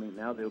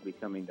they'll be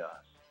coming to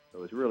us.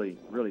 So it's really,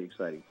 really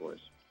exciting for us.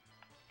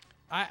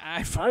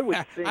 I find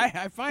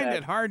that-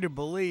 it hard to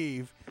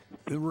believe,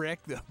 Rick,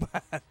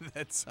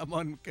 that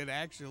someone could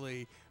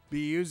actually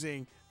be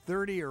using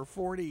 30 or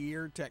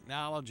 40-year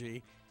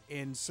technology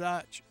in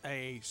such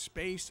a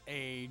space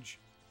age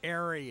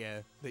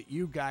area that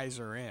you guys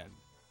are in.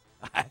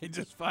 I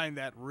just find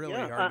that really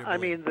hard to believe. I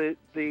mean,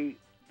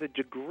 the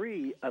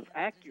degree of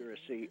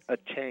accuracy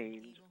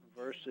attained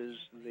versus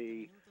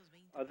the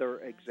other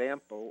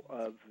example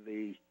of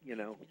the,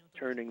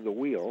 turning the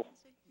wheel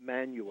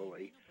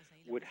manually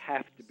would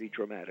have to be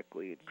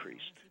dramatically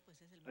increased.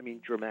 I mean,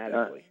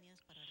 dramatically.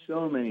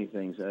 So many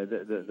things.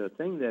 The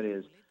thing that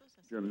is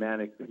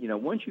dramatic,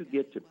 once you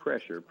get to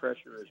pressure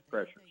is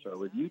pressure.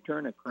 So if you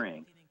turn a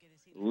crank,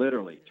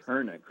 literally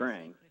turn a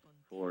crank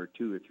for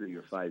 2 or 3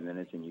 or 5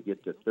 minutes, and you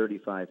get to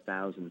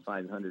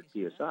 35,500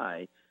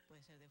 psi,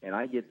 and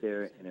I get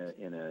there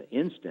in an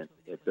instant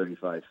at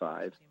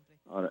 35.5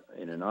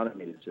 in an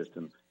automated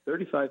system.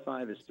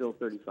 35.5 is still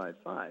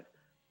 35.5,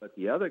 but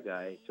the other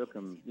guy took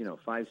him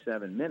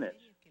 5-7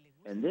 minutes,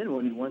 and then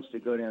when he wants to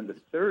go down to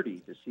 30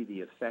 to see the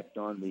effect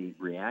on the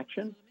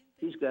reaction,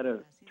 he's got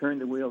to turn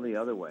the wheel the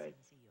other way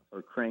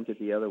or crank it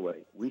the other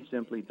way. We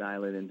simply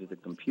dial it into the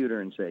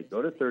computer and say,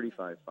 go to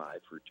 35.5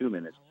 for 2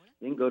 minutes,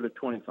 then go to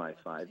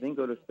 25.5, then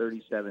go to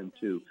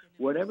 37.2.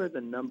 Whatever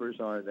the numbers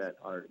are that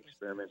our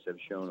experiments have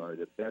shown are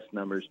the best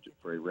numbers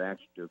for a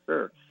reaction to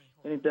occur.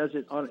 And it does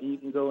it on, you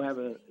can go have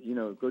a,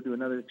 go do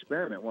another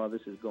experiment while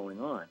this is going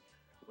on.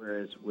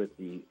 Whereas with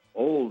the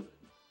old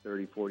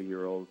 30,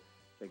 40-year-old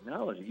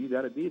technology, you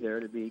got to be there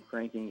to be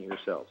cranking it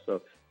yourself.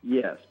 So,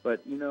 yes,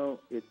 but,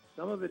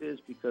 some of it is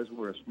because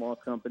we're a small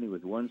company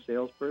with one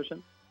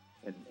salesperson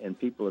and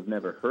people have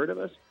never heard of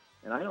us.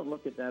 And I don't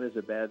look at that as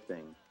a bad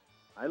thing.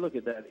 I look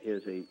at that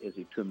as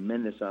a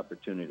tremendous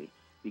opportunity.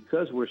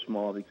 Because we're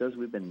small, because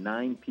we've been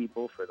 9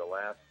 people for the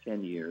last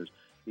 10 years,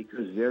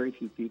 because very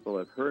few people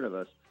have heard of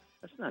us,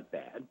 that's not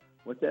bad.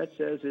 What that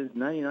says is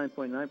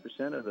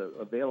 99.9% of the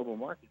available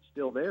market is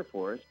still there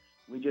for us.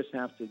 We just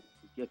have to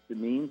get the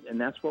means, and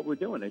that's what we're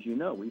doing. As you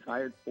know, we've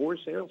hired 4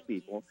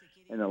 salespeople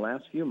in the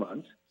last few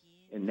months,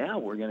 and now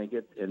we're going to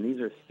get, and these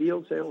are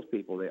field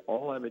salespeople. They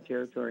all have a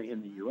territory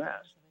in the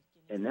U.S.,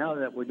 and now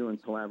that we're doing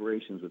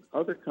collaborations with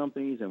other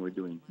companies and we're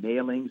doing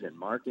mailings and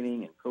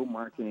marketing and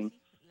co-marketing,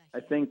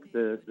 I think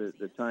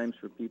the times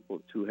for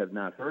people to have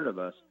not heard of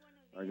us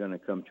are going to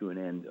come to an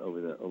end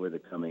over the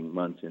coming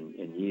months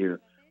and year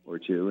or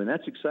two. And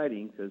that's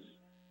exciting because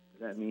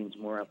that means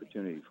more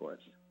opportunity for us.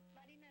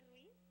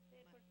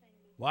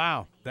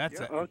 Wow.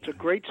 It's a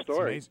great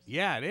story.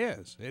 Yeah, it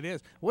is. It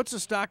is. What's the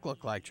stock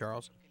look like,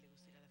 Charles?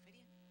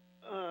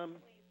 One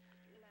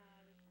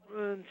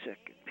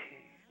second.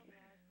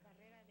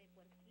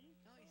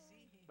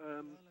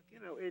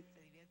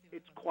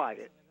 It's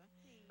quiet.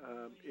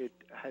 It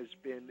has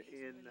been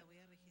in,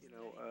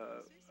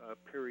 a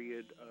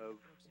period of,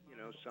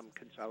 some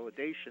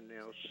consolidation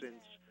now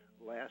since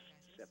last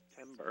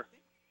September,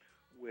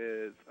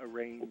 with a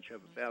range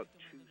of about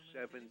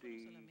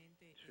 270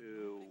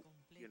 to,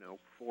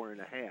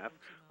 4.5,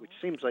 which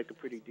seems like a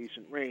pretty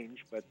decent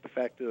range. But the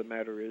fact of the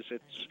matter is,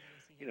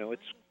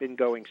 it's been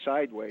going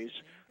sideways,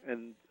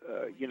 and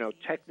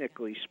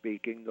technically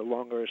speaking, the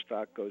longer a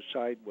stock goes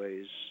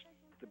sideways,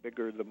 the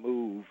bigger the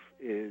move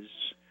is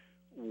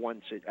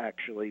once it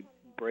actually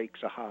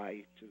breaks a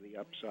high to the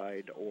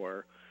upside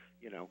or,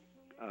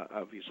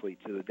 obviously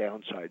to the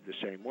downside the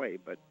same way.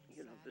 But,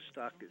 the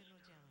stock is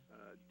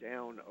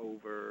down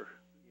over,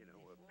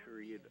 a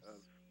period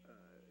of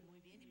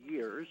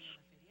years,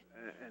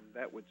 and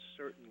that would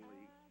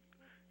certainly,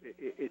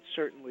 it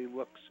certainly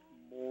looks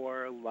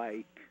more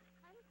like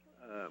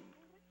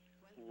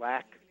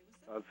lack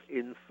of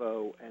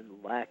info and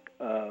lack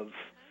of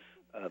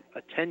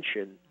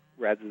attention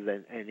rather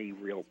than any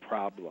real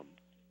problem.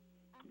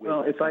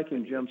 Well, if I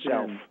can jump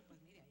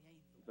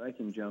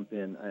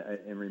in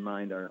and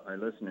remind our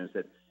listeners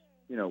that,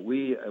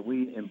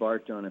 we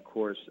embarked on a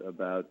course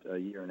about a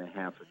year and a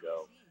half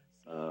ago,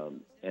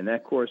 and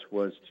that course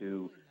was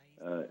to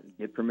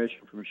get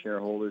permission from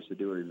shareholders to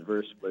do a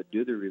reverse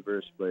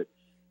split,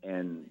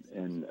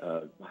 and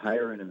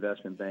hire an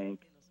investment bank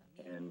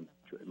and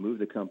move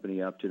the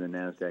company up to the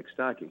NASDAQ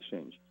stock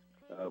exchange.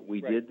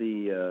 We did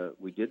the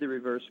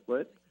reverse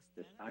split.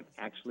 The stock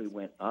actually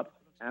went up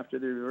after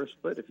the reverse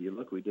split. If you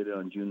look, we did it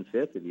on June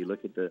 5th. If you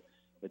look at the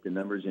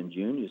numbers in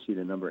June, you see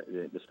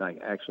the stock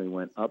actually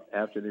went up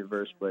after the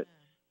reverse split.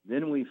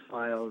 Then we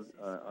filed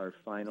our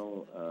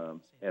final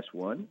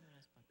S1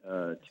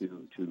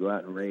 to go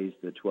out and raise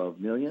the $12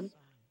 million,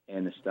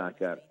 and the stock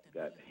got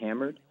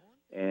hammered.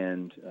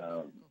 And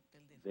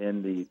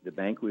then the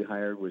bank we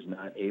hired was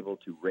not able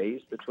to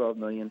raise the $12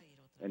 million,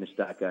 and the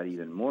stock got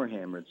even more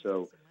hammered.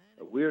 So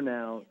we're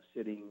now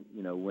sitting,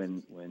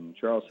 when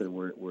Charles said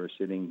we're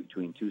sitting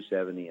between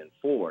 270 and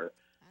 4,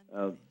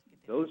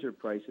 those are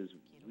prices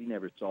we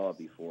never saw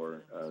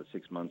before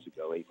 6 months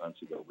ago, 8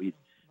 months ago.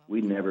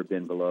 We'd never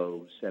been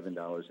below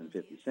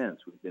 $7.50.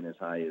 We've been as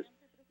high as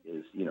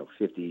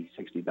 $50,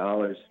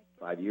 $60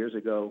 5 years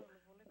ago,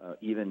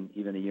 even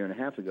a year and a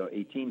half ago,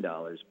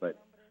 $18. But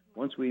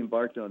once we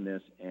embarked on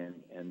this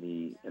and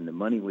the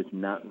money was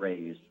not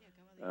raised,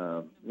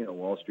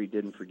 Wall Street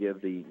didn't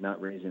forgive the not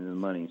raising the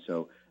money.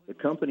 So the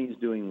company is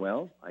doing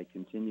well. I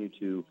continue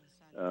to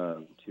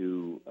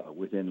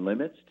within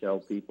limits, tell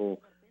people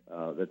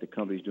that the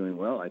company is doing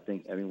well. I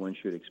think everyone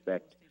should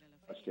expect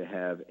us to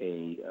have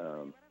a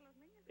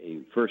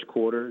first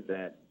quarter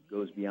that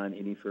goes beyond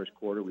any first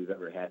quarter we've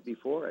ever had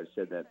before. I've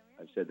said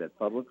that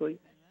publicly,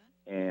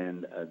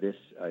 and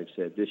I've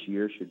said this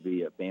year should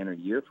be a banner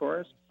year for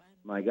us.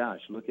 My gosh,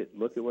 look at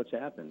what's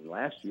happened.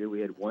 Last year we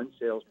had one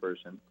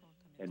salesperson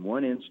and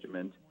one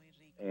instrument,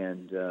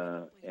 and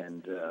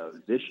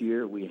this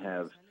year we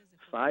have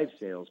 5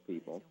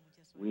 salespeople.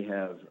 We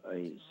have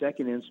a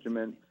second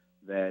instrument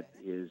that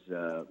is.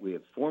 We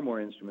have 4 more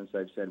instruments.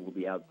 I've said will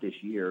be out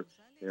this year.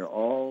 They're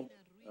all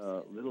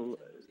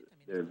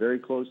They're very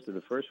close to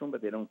the first one,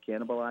 but they don't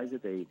cannibalize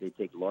it. They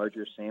take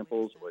larger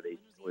samples, or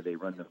they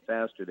run them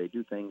faster. They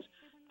do things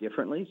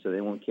differently, so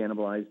they won't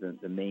cannibalize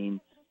the main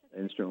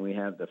instrument we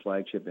have, the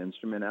flagship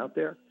instrument out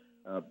there.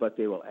 But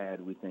they will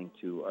add, we think,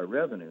 to our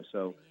revenue.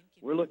 So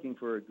we're looking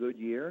for a good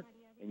year,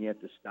 and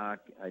yet the stock,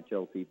 I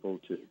tell people,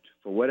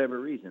 for whatever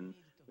reason,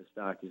 the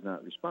stock has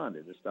not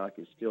responded. The stock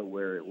is still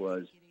where it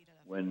was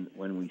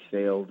when we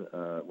failed,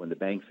 when the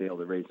bank failed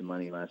to raise the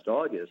money last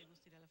August,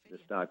 the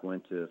stock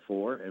went to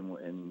 4,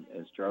 and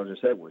as Charles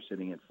just said, we're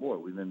sitting at 4.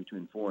 We've been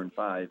between 4 and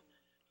 5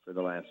 for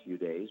the last few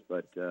days,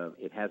 but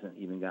it hasn't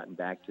even gotten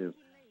back to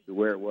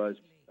where it was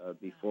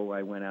before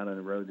I went out on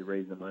the road to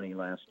raise the money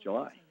last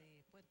July.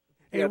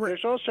 Yeah,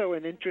 there's also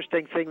an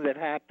interesting thing that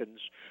happens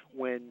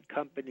when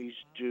companies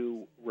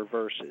do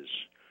reverses.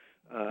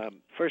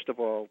 First of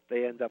all,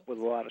 they end up with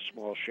a lot of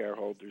small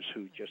shareholders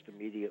who just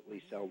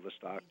immediately sell the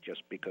stock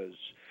just because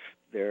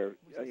they're,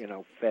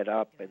 fed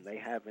up and they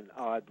have an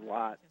odd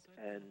lot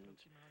and,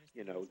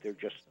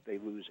 they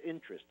lose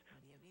interest.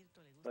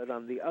 But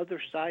on the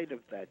other side of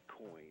that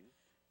coin,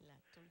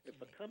 if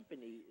a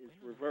company is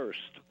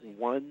reversed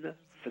 1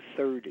 for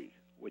 30,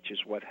 which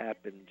is what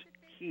happened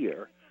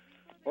here,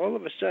 all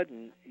of a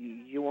sudden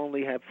you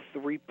only have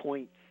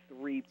 3.3%,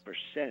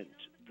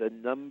 the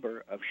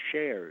number of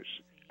shares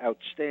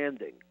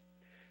outstanding.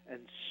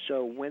 And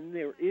so when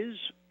there is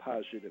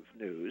positive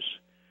news,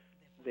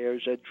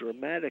 there's a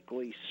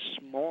dramatically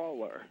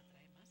smaller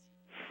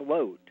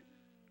float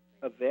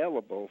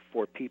available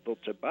for people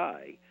to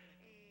buy,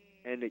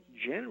 and it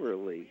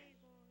generally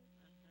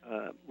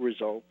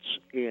results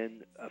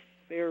in a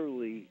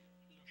fairly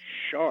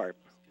sharp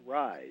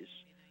rise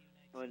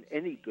on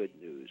any good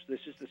news.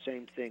 This is the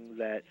same thing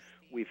that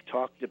we've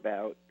talked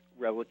about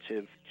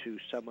relative to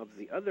some of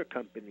the other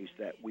companies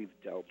that we've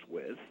dealt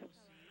with,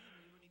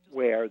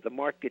 where the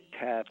market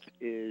cap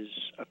is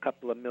a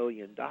couple of $1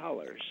 million,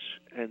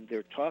 and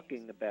they're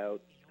talking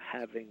about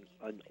having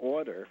an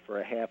order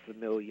for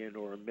 $500,000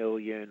 or $1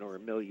 million or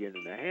 $1.5 million,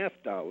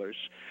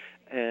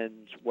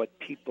 and what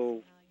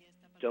people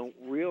don't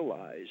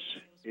realize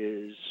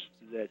is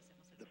that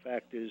the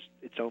fact is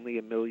it's only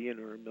 $1 million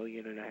or $1.5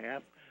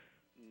 million,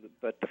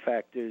 but the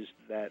fact is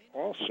that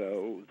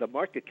also the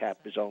market cap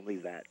is only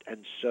that,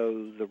 and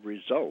so the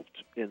result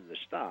in the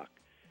stock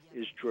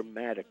is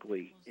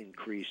dramatically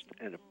increased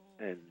and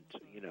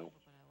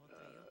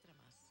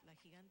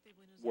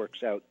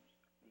works out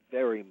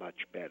very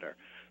much better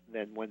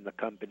than when the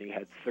company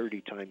had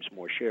 30 times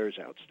more shares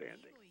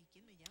outstanding.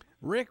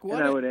 Rick, what?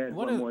 And I would add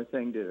one more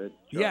thing to it.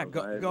 Charles.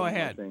 Yeah, go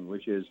ahead. Thing,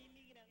 which is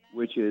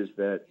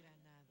that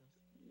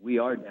we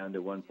are down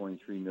to 1.3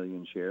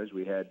 million shares.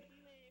 We had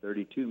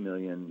 32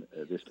 million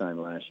this time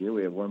last year.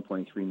 We have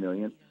 1.3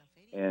 million.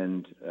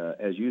 And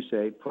as you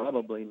say,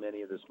 probably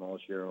many of the small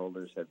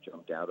shareholders have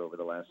jumped out over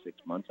the last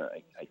 6 months.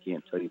 I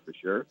can't tell you for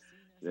sure.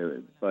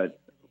 But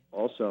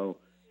also,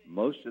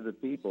 most of the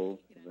people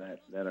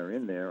that are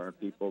in there are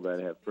people that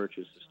have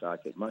purchased the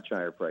stock at much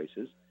higher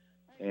prices.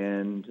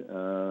 And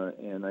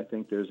I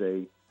think there's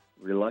a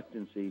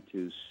reluctancy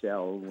to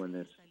sell when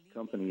this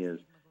company is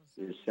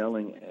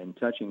selling and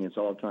touching its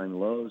all-time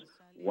lows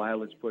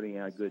while it's putting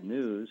out good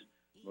news.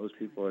 Most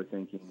people are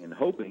thinking and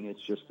hoping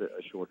it's just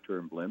a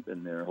short-term blimp,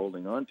 and they're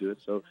holding on to it.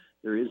 So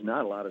there is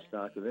not a lot of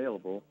stock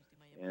available,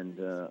 and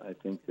I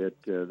think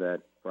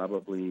that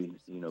probably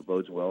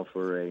bodes well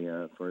for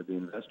the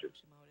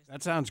investors.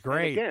 That sounds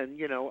great. And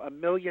again, $1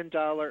 million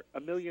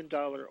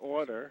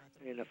order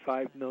in a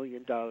 $5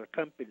 million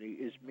company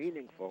is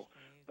meaningful,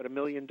 but $1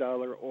 million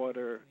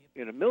order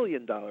in a $1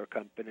 million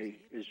company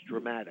is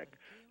dramatic,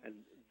 and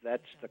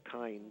that's the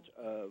kind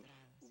of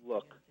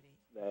look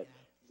that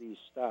these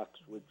stocks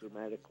with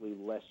dramatically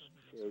less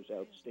shares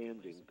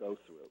outstanding go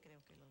through.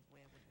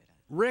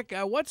 Rick,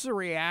 what's the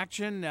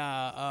reaction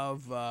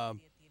of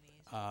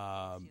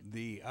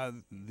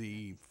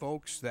the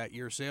folks that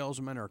your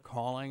salesmen are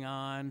calling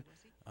on?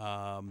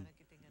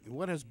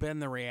 What has been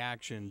the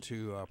reaction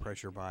to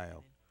Pressure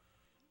Bio?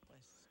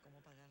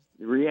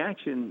 The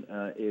reaction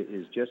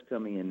is just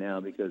coming in now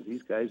because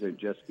these guys are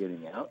just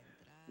getting out.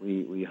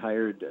 We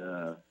hired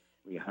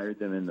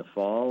them in the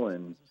fall,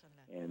 and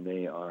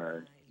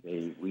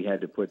we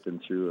had to put them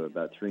through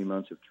about 3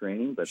 months of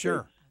training. But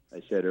sure.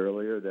 I said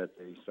earlier that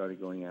they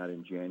started going out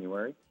in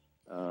January.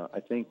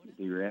 I think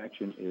the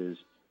reaction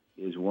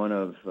is one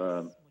of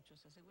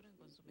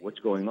what's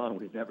going on.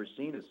 We've never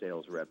seen a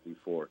sales rep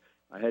before.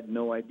 I had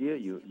no idea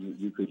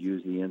you could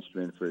use the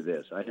instrument for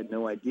this. I had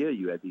no idea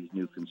you had these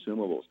new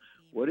consumables.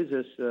 What is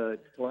this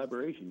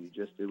collaboration you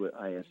just did with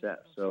ISS?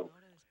 So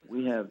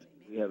we now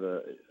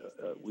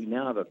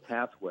have a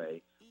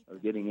pathway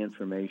of getting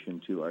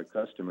information to our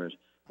customers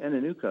and the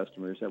new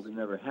customers that we've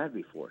never had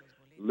before.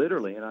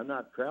 Literally, and I'm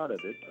not proud of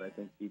it, but I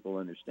think people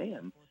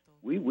understand,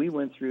 we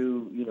went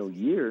through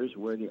years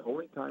where the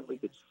only time we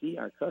could see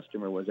our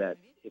customer was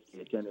if they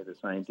attended a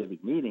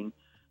scientific meeting,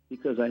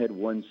 because I had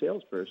one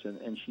salesperson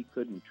and she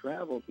couldn't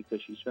travel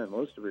because she spent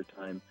most of her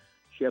time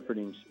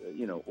shepherding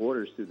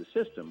orders through the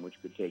system, which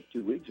could take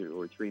 2 weeks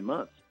or 3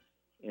 months.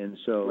 And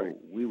so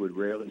we would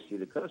rarely see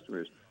the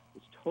customers.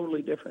 It's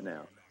totally different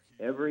now.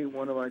 Every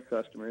one of our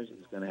customers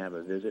is going to have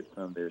a visit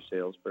from their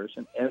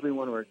salesperson. Every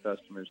one of our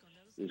customers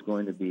is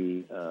going to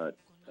be, we're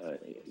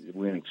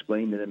going to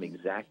explain to them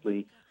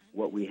exactly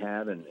what we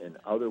have and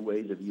other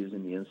ways of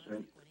using the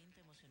instrument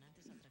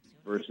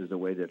versus the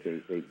way that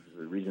the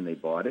reason they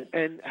bought it.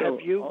 And so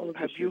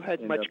have you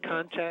had much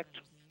contact?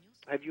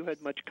 Have you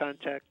had much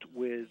contact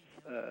with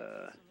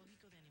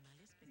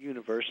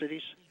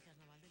universities?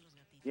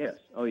 Yes.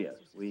 Oh, yes.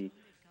 We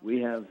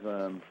have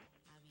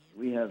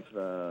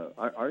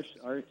our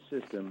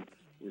system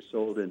is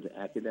sold into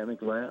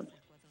academic labs,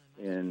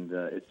 and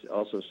it's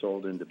also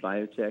sold into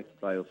biotech,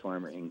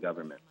 biopharma, and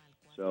government.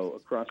 So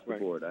across the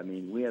board, I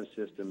mean, we have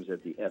systems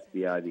at the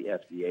FBI, the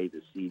FDA,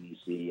 the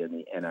CDC, and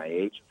the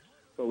NIH,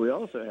 but we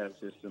also have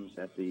systems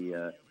at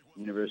the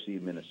University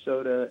of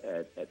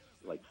Minnesota, at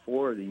like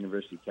 4 of the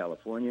University of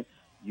California,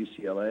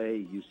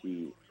 UCLA,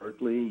 UC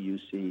Berkeley,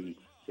 UC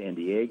San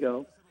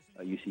Diego,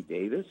 UC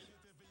Davis.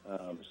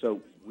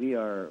 So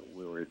we're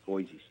at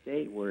Boise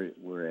State.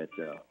 We're at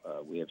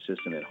we have a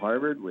system at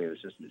Harvard. We have a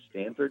system at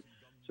Stanford.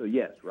 So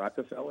yes,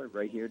 Rockefeller,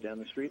 right here down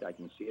the street. I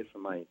can see it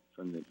from my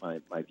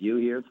view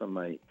here from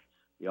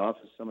the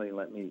office. Somebody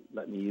let me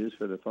use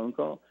for the phone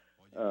call.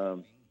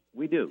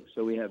 We do.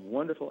 So we have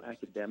wonderful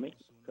academic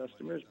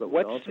customers, but we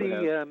what's also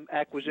the have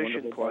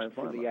acquisition cost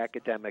for biopharma. the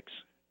academics?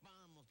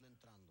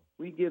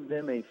 We give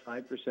them a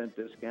 5%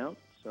 discount.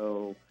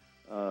 So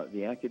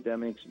the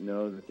academics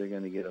know that they're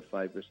going to get a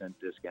 5%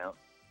 discount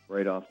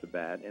right off the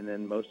bat, and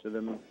then most of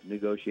them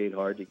negotiate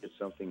hard to get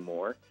something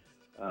more.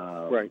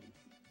 Right.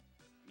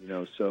 You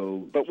know,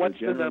 so. But what's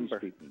so the number?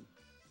 Speaking,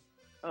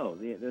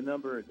 the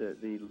number,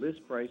 the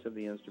list price of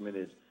the instrument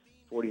is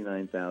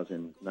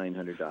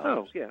 $49,900.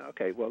 Oh, yeah.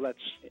 Okay. Well, that's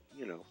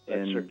that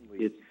and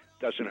certainly it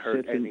doesn't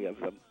hurt sits in- any of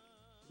them.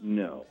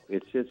 No,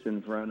 it sits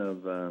in front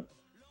of.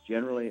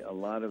 Generally, a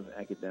lot of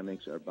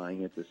academics are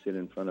buying it to sit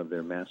in front of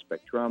their mass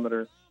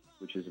spectrometer,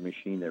 which is a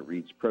machine that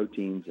reads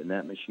proteins, and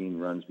that machine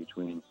runs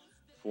between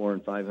 400,000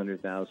 and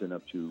 500,000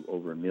 up to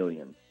over 1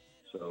 million.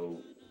 So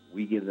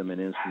we give them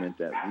an instrument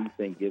that we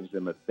think gives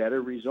them a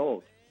better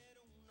result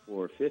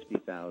for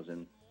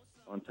 50,000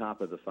 on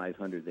top of the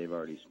 500 they've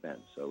already spent.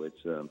 So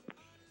it's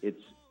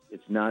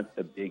not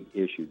a big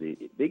issue.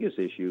 The biggest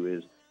issue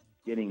is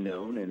getting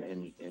known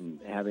and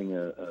having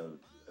a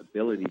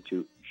ability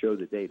to show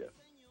the data.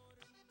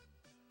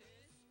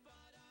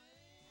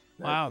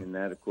 Wow. And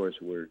that, of course,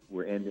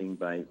 we're ending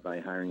by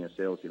hiring a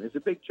sales team. It's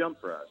a big jump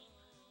for us,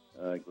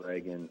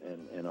 Greg,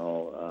 and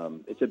all.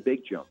 It's a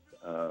big jump.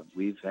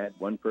 We've had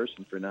one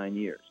person for 9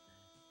 years.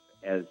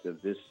 As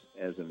of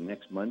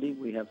next Monday,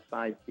 we have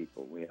 5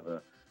 people. We have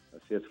a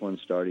 5th one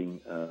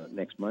starting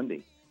next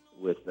Monday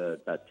with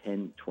about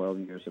 10, 12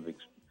 years of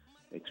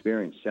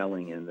experience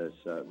selling in this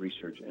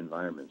research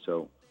environment.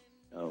 So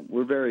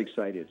we're very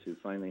excited to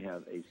finally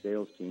have a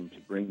sales team to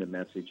bring the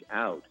message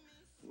out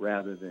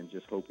rather than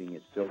just hoping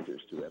it filters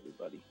to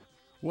everybody.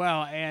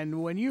 Well,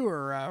 and when you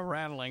were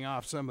rattling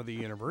off some of the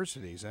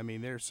universities, I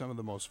mean, they're some of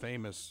the most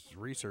famous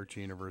research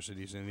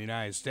universities in the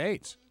United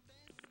States.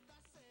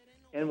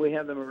 And we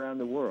have them around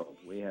the world.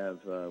 We have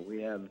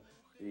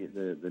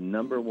the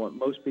number one.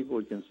 Most people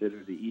would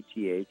consider the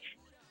ETH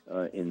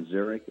in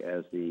Zurich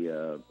as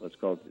the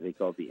they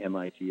call it the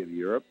MIT of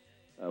Europe.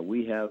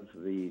 We have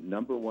the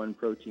number one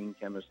protein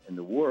chemist in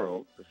the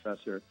world,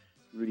 Professor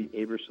Rudy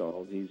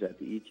Aebersold. He's at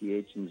the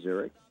ETH in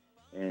Zurich,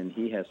 and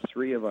he has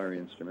 3 of our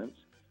instruments.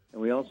 And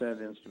we also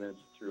have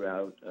instruments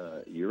throughout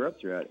Europe,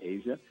 throughout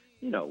Asia.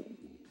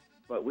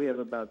 But we have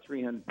about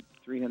 300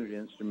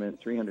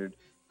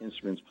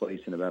 instruments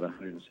placed in about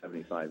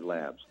 175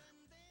 labs.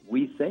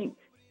 We think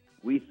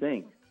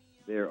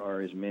there are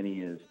as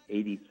many as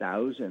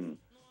 80,000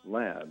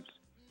 labs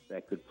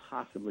that could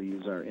possibly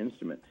use our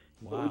instrument.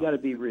 Wow. But we got to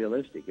be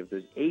realistic. If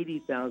there's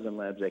 80,000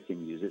 labs that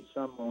can use it,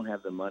 some won't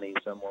have the money,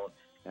 some won't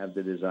have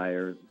the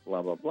desire,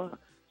 blah, blah, blah.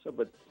 So,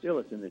 but still,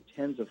 it's in the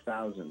tens of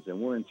thousands,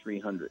 and we're in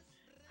 300.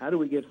 How do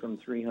we get from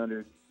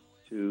 300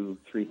 to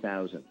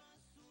 3,000?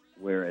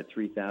 Where at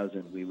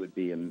 3,000 we would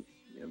be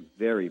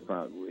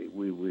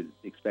we would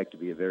expect to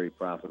be a very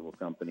profitable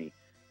company,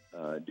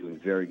 doing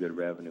very good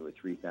revenue with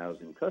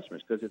 3,000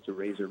 customers, because it's a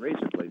razor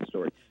blade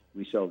story.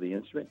 We sell the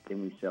instrument,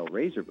 and we sell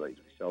razor blades.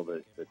 We sell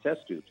the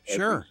test tubes.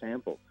 Sure.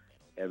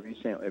 Every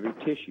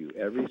tissue,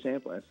 every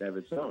sample has to have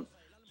its own.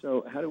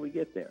 So how do we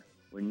get there?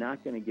 We're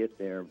not going to get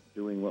there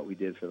doing what we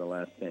did for the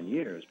last 10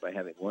 years by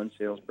having one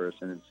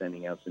salesperson and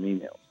sending out some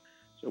emails.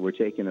 So we're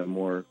taking a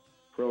more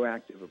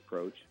proactive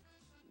approach.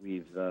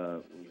 We've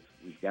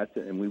got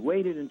to, and we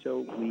waited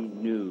until we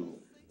knew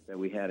that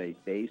we had a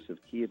base of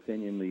key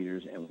opinion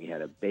leaders, and we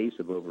had a base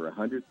of over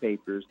 100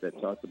 papers that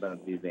talked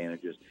about the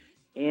advantages,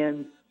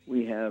 and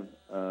we have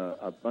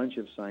a bunch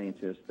of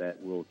scientists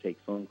that will take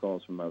phone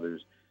calls from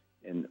others.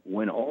 And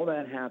when all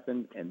that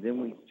happened, and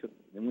then we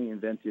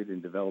invented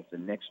and developed the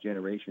next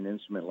generation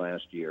instrument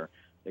last year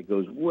that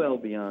goes well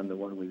beyond the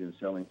one we've been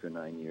selling for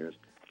 9 years.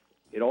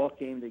 It all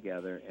came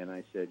together, and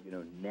I said,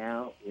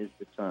 now is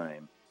the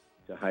time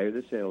to hire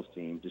the sales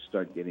team to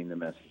start getting the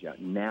message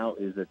out. Now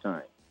is the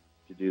time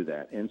to do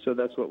that, and so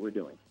that's what we're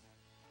doing.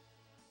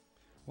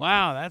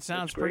 Wow, that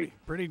sounds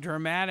pretty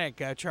dramatic,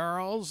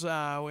 Charles. We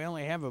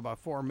only have about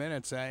 4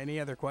 minutes. Any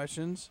other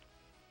questions?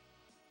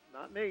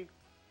 Not me.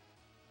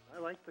 I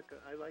like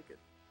it.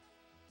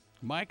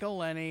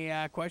 Michael, any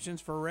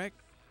questions for Rick?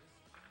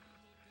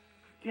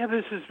 Yeah,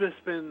 this has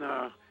just been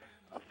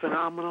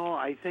phenomenal.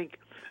 I think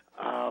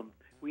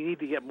we need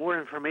to get more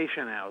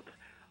information out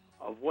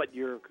of what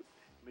you're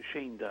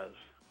machine does.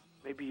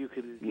 Maybe you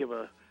could give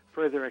a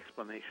further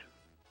explanation.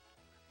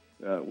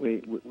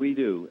 We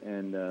do,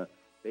 and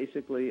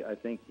basically, I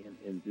think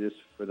in this,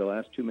 for the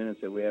last 2 minutes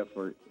that we have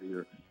for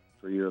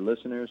your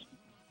listeners,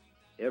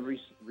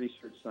 every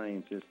research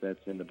scientist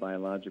that's in the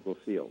biological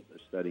field, they're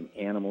studying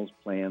animals,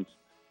 plants,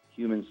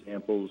 human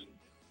samples,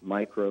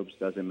 microbes,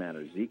 doesn't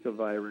matter. Zika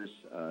virus,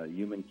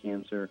 human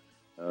cancer,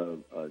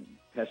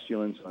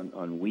 pestilence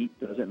on wheat,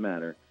 doesn't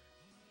matter.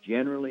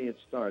 Generally, it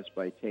starts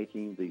by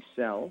taking the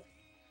cell,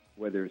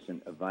 whether it's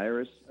a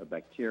virus, a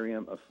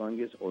bacterium, a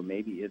fungus, or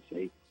maybe it's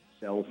a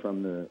cell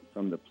from the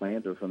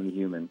plant or from the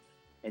human,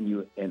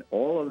 and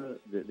all of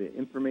the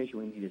information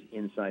we need is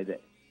inside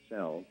that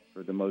cell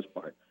for the most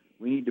part.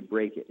 We need to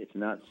break it. It's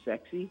not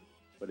sexy,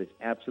 but it's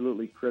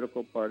absolutely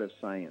critical part of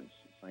science,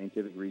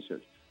 scientific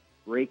research.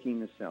 Breaking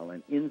the cell,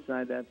 and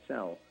inside that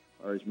cell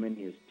are as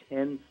many as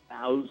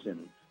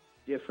 10,000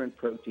 different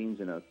proteins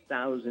and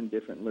 1,000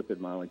 different lipid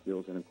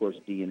molecules, and of course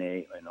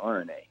DNA and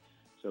RNA.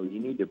 So you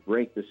need to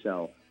break the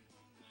cell.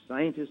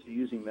 Scientists are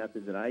using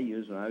methods that I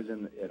used when I was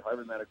at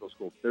Harvard Medical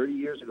School 30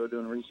 years ago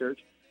doing research,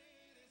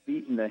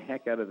 beating the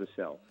heck out of the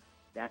cell.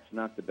 That's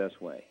not the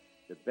best way.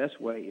 The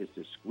best way is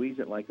to squeeze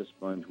it like a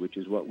sponge, which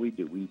is what we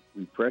do. We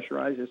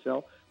pressurize the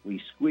cell,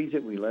 we squeeze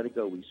it, we let it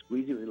go, we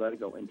squeeze it, we let it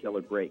go until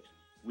it breaks.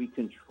 We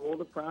control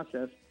the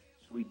process,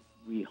 so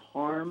we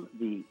harm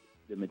the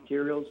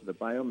materials, the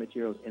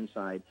biomaterials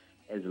inside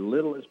as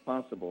little as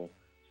possible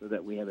so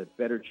that we have a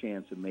better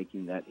chance of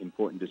making that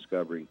important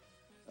discovery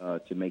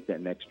to make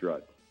that next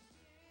drug.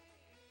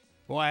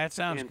 Boy, that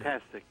sounds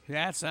fantastic.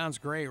 That sounds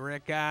great,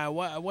 Rick.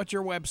 What's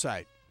your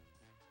website?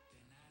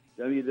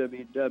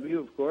 www,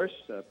 of course,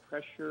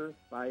 Pressure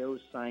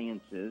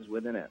Biosciences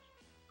with an S.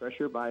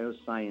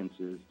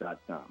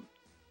 PressureBiosciences.com.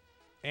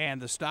 And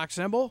the stock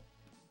symbol?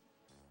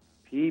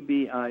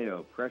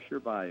 PBIO. Pressure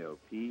Bio.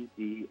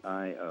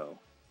 PBIO.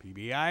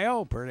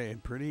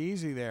 PBIO. Pretty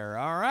easy there.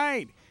 All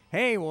right.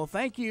 Hey, well,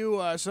 thank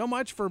you so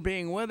much for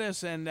being with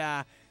us. And,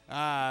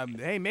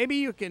 hey, maybe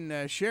you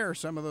can share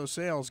some of those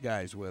sales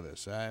guys with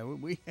us.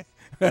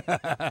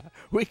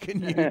 We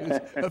can use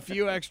a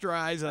few extra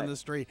eyes on the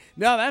street.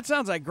 No, that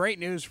sounds like great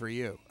news for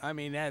you. I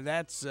mean,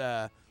 that's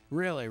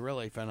really,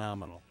 really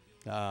phenomenal.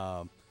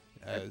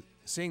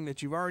 Seeing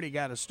that you've already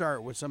got to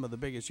start with some of the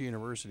biggest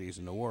universities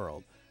in the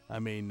world. I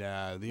mean,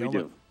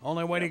 the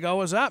only way to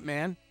go is up,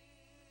 man.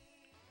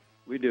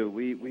 We do.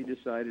 We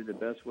decided the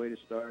best way to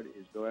start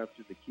is go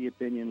after the key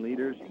opinion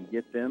leaders and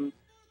get them,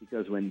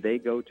 because when they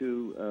go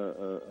to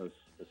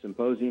a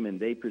symposium and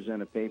they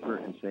present a paper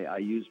and say, I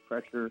use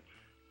Pressure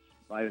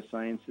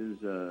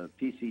Biosciences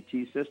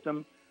PCT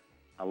system,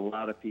 a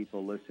lot of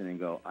people listen and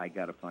go, I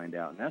got to find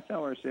out. And that's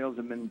how our sales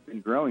have been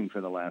growing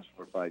for the last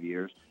 4 or 5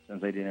 years,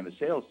 since I didn't have a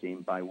sales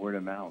team, by word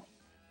of mouth.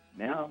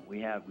 Now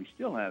we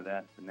still have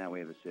that, but now we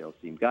have a sales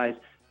team. Guys,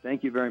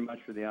 thank you very much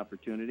for the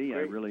opportunity.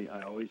 I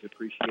always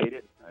appreciate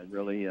it. I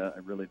really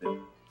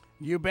do.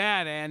 You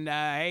bet. And,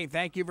 hey,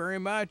 thank you very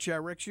much,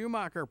 Rick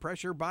Schumacher,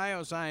 Pressure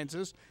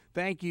Biosciences.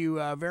 Thank you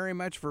very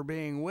much for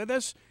being with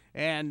us.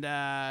 And,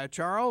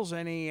 Charles,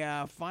 any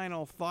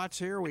final thoughts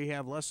here? We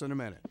have less than a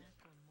minute.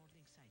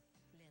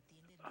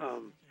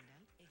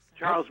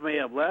 Charles may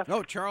have left.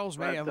 Oh, Charles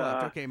may have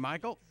left. Okay,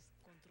 Michael?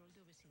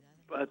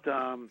 But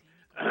the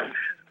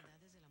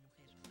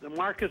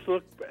markets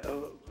look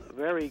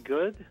very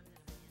good.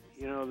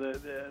 You know,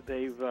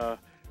 they've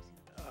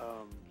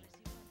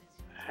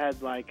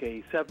had like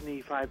a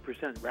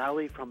 75%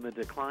 rally from the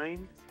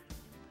decline.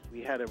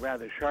 We had a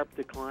rather sharp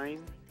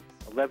decline,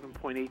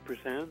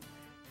 11.8%, and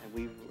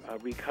we've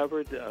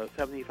recovered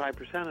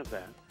 75% of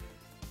that.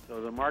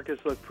 So the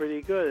markets look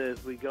pretty good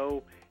as we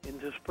go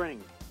into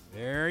spring.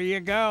 There you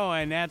go,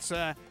 and that's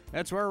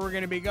where we're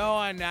going to be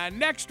going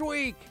next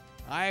week.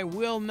 I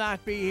will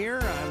not be here.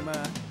 I'm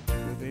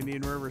with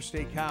Indian River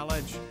State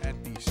College at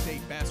the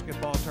state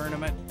basketball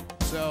tournament.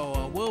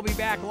 So we'll be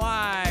back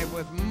live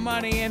with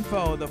Money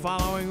Info the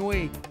following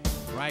week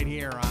right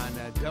here on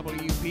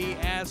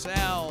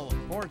WPSL,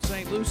 Port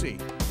St. Lucie,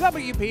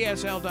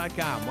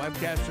 WPSL.com,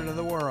 webcaster to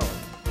the world,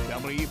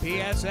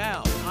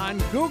 WPSL on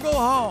Google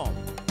Home,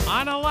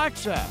 on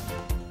Alexa,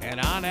 and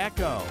on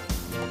Echo.